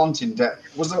comments? planting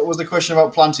depth? Was the question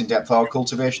about planting depth or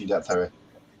cultivation depth, Harry?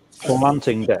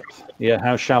 Planting depth. Yeah.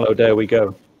 How shallow dare we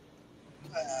go?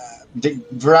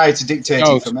 Variety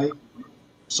dictating for me.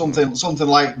 Something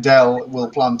like Dell will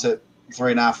plant at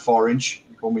 3.5, 4 inch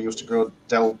when we used to grow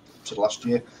Dell to last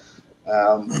year.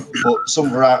 But some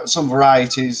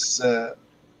varieties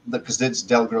because it's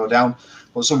Dell grow down,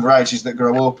 but some varieties that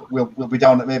grow up will be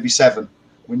down at maybe 7.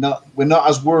 We're not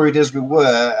as worried as we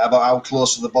were about how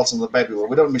close to the bottom of the bed we were.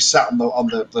 We don't want to be sat on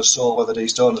the soil where the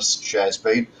de-stoner share's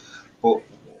been, but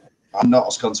I'm not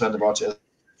as concerned about it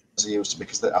as I used to,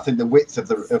 because I think the width of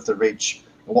the ridge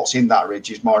and what's in that ridge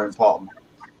is more important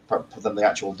than the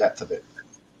actual depth of it.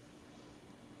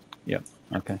 Yeah.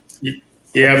 Okay.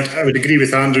 Yeah, I would agree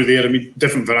with Andrew there. I mean,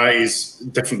 different varieties,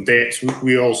 different depths.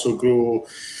 We also grow.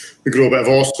 We grow a bit of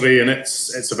osprey, and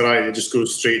it's a variety that just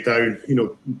goes straight down.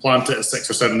 Plant it at 6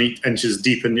 or 7 inches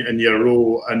deep in your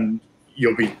row, and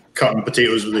you'll be cutting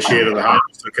potatoes with a share of the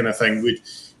harvester kind of thing.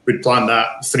 We'd plant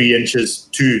that 3 inches,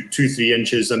 2-3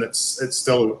 inches, and it's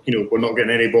still, we're not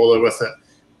getting any bother with it.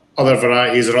 Other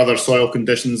varieties or other soil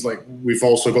conditions, like we've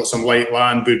also got some light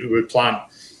land, we would plant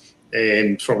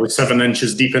probably 7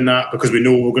 inches deep in that, because we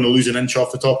know we're going to lose an inch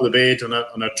off the top of the bed on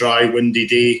a dry, windy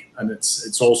day, and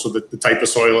it's also the type of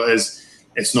soil it is.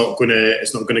 It's not going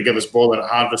to give us bother at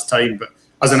harvest time. But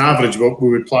as an average, we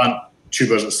would plant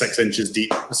tubers at 6 inches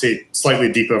deep. I say slightly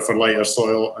deeper for lighter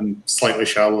soil and slightly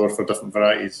shallower for different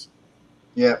varieties.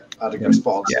 Yeah, I'd agree.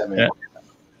 Spot on.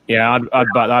 Yeah, I'd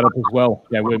back that up as well.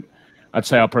 Yeah, I'd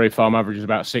say our prairie farm average is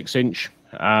about 6 inch,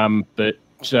 but.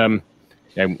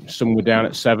 Some were down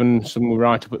at 7, some were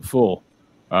right up at 4.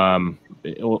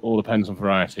 It all depends on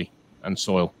variety and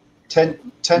soil. Tend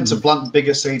to plant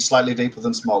bigger seed slightly deeper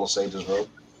than smaller seed as well.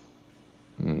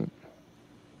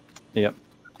 Yep.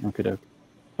 Okay.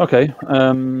 Okay,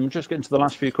 just getting to the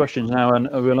last few questions now, and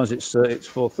I realise it's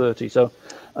 4:30. So,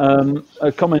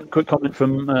 quick comment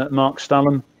from Mark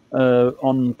Stallam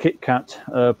on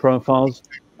KitKat profiles.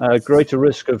 Greater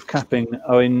risk of capping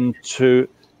owing to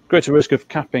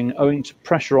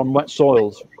pressure on wet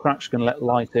soils. Cracks can let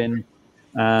light in,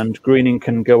 and greening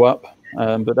can go up,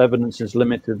 but evidence is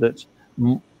limited that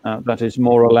that is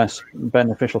more or less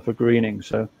beneficial for greening.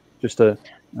 So, just a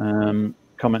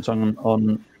comment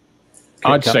on.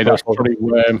 I'd say that's probably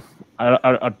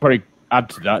I'd probably add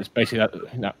to that. It's basically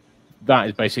that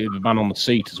is basically the man on the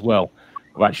seat as well,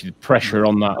 of actually the pressure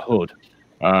on that hood.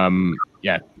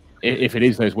 Yeah, if it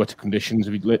is those wetter conditions,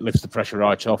 if it lifts the pressure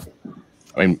right off.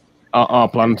 I mean, our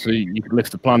planter, you can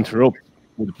lift the planter up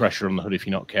with the pressure on the hood if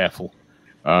you're not careful.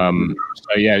 So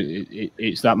yeah,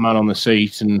 it's that man on the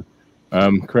seat and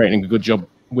creating a good job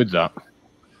with that.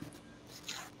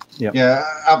 Yeah,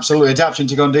 absolutely. Adapting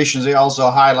to conditions, it also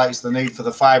highlights the need for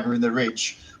the fibre in the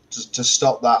ridge to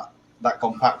stop that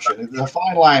compaction. There's a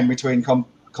fine line between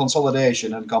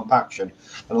consolidation and compaction,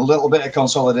 and a little bit of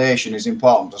consolidation is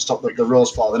important to stop the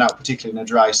rows falling out, particularly in a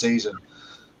dry season.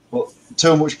 But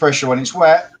too much pressure when it's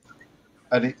wet,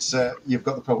 and it's you've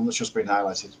got the problem that's just been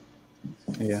highlighted.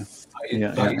 Yeah.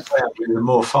 Like you say, the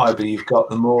more fibre you've got,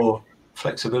 the more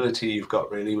flexibility you've got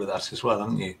really with that as well,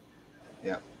 haven't you?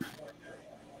 Yeah.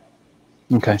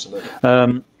 Okay.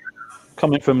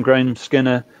 Comment from Graham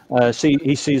Skinner.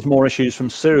 He sees more issues from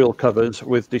cereal covers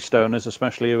with destoners,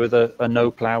 especially with a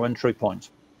no plough entry point.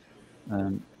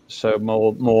 So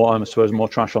more, I suppose, more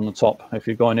trash on the top if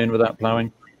you're going in without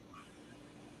ploughing.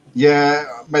 Yeah,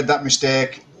 made that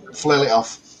mistake. Flail it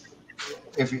off.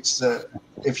 If it's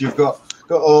if you've got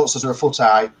oats that are a foot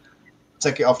high,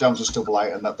 take it off down to stubble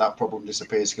height, and that problem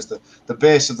disappears, because the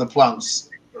base of the plants,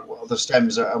 the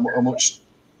stems are much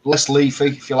less leafy,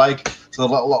 if you like, so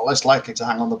they're a lot less likely to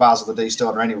hang on the bars of the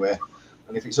destoner anyway.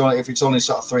 And if it's only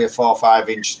sort of 3 or 4 or 5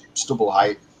 inch stubble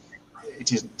height,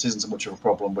 it isn't so much of a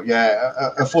problem. But yeah,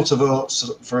 a foot of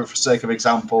oats, for sake of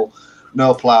example,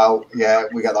 no plough, yeah,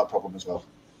 we get that problem as well.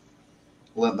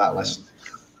 Learned that lesson.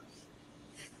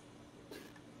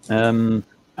 And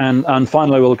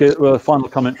finally, we'll get a final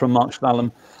comment from Mark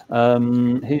Stallam.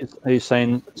 He's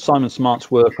saying Simon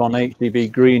Smart's work on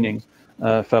AHDB greening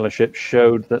fellowship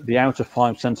showed that the outer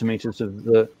 5 centimeters of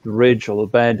the ridge or the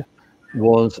bed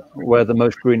was where the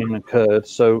most greening occurred.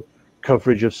 So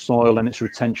coverage of soil and its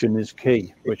retention is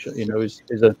key, which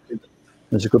is a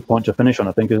good point to finish on,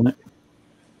 I think, isn't it?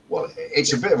 Well,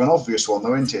 it's a bit of an obvious one,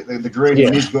 though, isn't it? The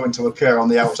greening is going to occur on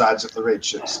the outsides of the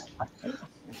ridge.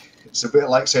 It's a bit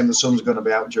like saying the sun's going to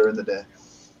be out during the day.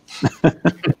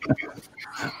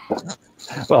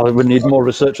 Well, we need more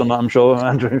research on that, I'm sure,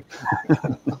 Andrew.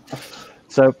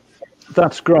 So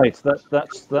that's great.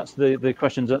 That's the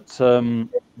questions that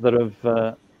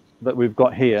we've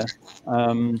got here.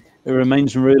 It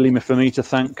remains really for me to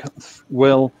thank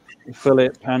Will,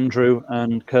 Philip, Andrew,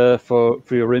 and Kerr for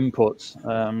your inputs.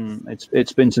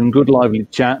 It's been some good lively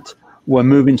chat. We're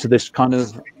moving to this kind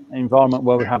of environment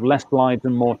where we have less slides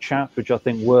and more chat, which I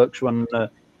think works when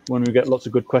we get lots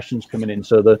of good questions coming in.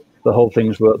 So the whole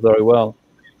thing's worked very well.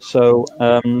 So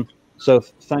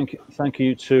thank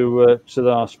you to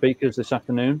our speakers this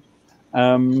afternoon,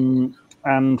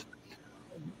 and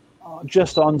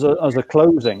just as a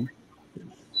closing,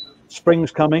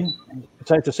 spring's coming,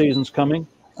 potato season's coming.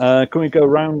 Can we go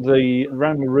around the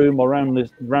room or around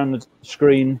the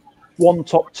screen? One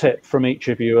top tip from each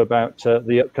of you about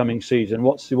the upcoming season.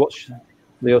 What's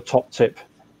your top tip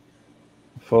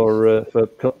for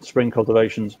spring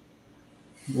cultivations?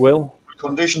 Will?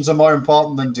 Conditions are more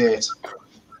important than date.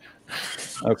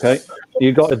 Okay,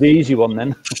 you got the easy one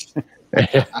then.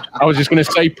 I was just going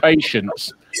to say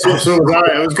patience. So was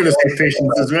I. I was going to say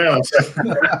patience as well.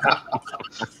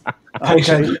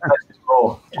 Okay.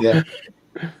 Yeah.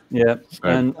 Yeah,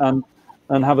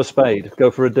 and have a spade. Go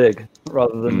for a dig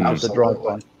rather than just a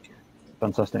drive-by.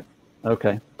 Fantastic.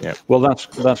 Okay. Yeah. Well,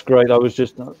 that's great. I was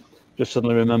just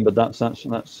suddenly remembered that's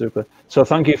super. So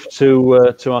thank you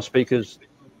to our speakers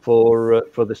for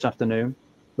this afternoon.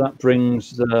 That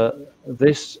brings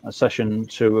this session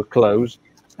to a close,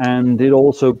 and it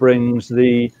also brings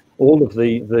all of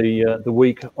the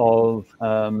week of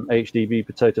AHDB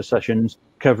potato sessions,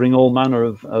 covering all manner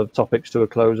of topics, to a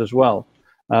close as well.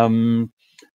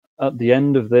 At the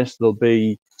end of this, there'll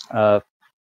be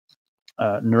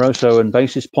Neroso and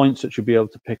basis points that you'll be able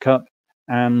to pick up.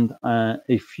 And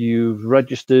if you've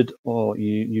registered or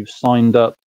you've signed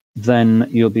up, then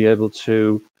you'll be able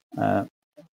to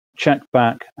check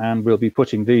back, and we'll be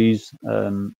putting these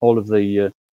all of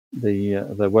the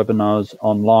webinars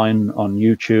online on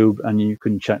YouTube, and you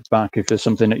can check back if there's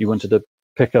something that you wanted to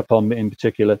pick up on in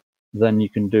particular, then you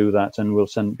can do that, and we'll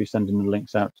be sending the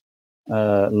links out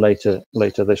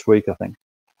later this week, I think.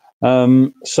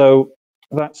 So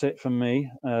that's it from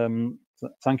me.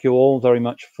 Thank you all very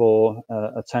much for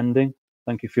attending.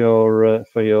 Thank you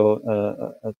for your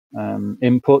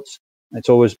inputs. It's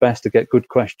always best to get good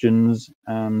questions,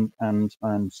 and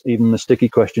even the sticky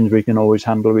questions we can always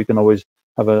handle. We can always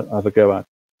have a go at.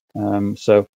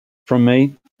 So from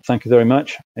me, thank you very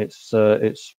much. It's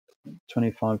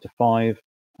 25 to 5,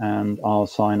 and I'll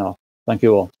sign off. Thank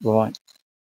you all. Bye.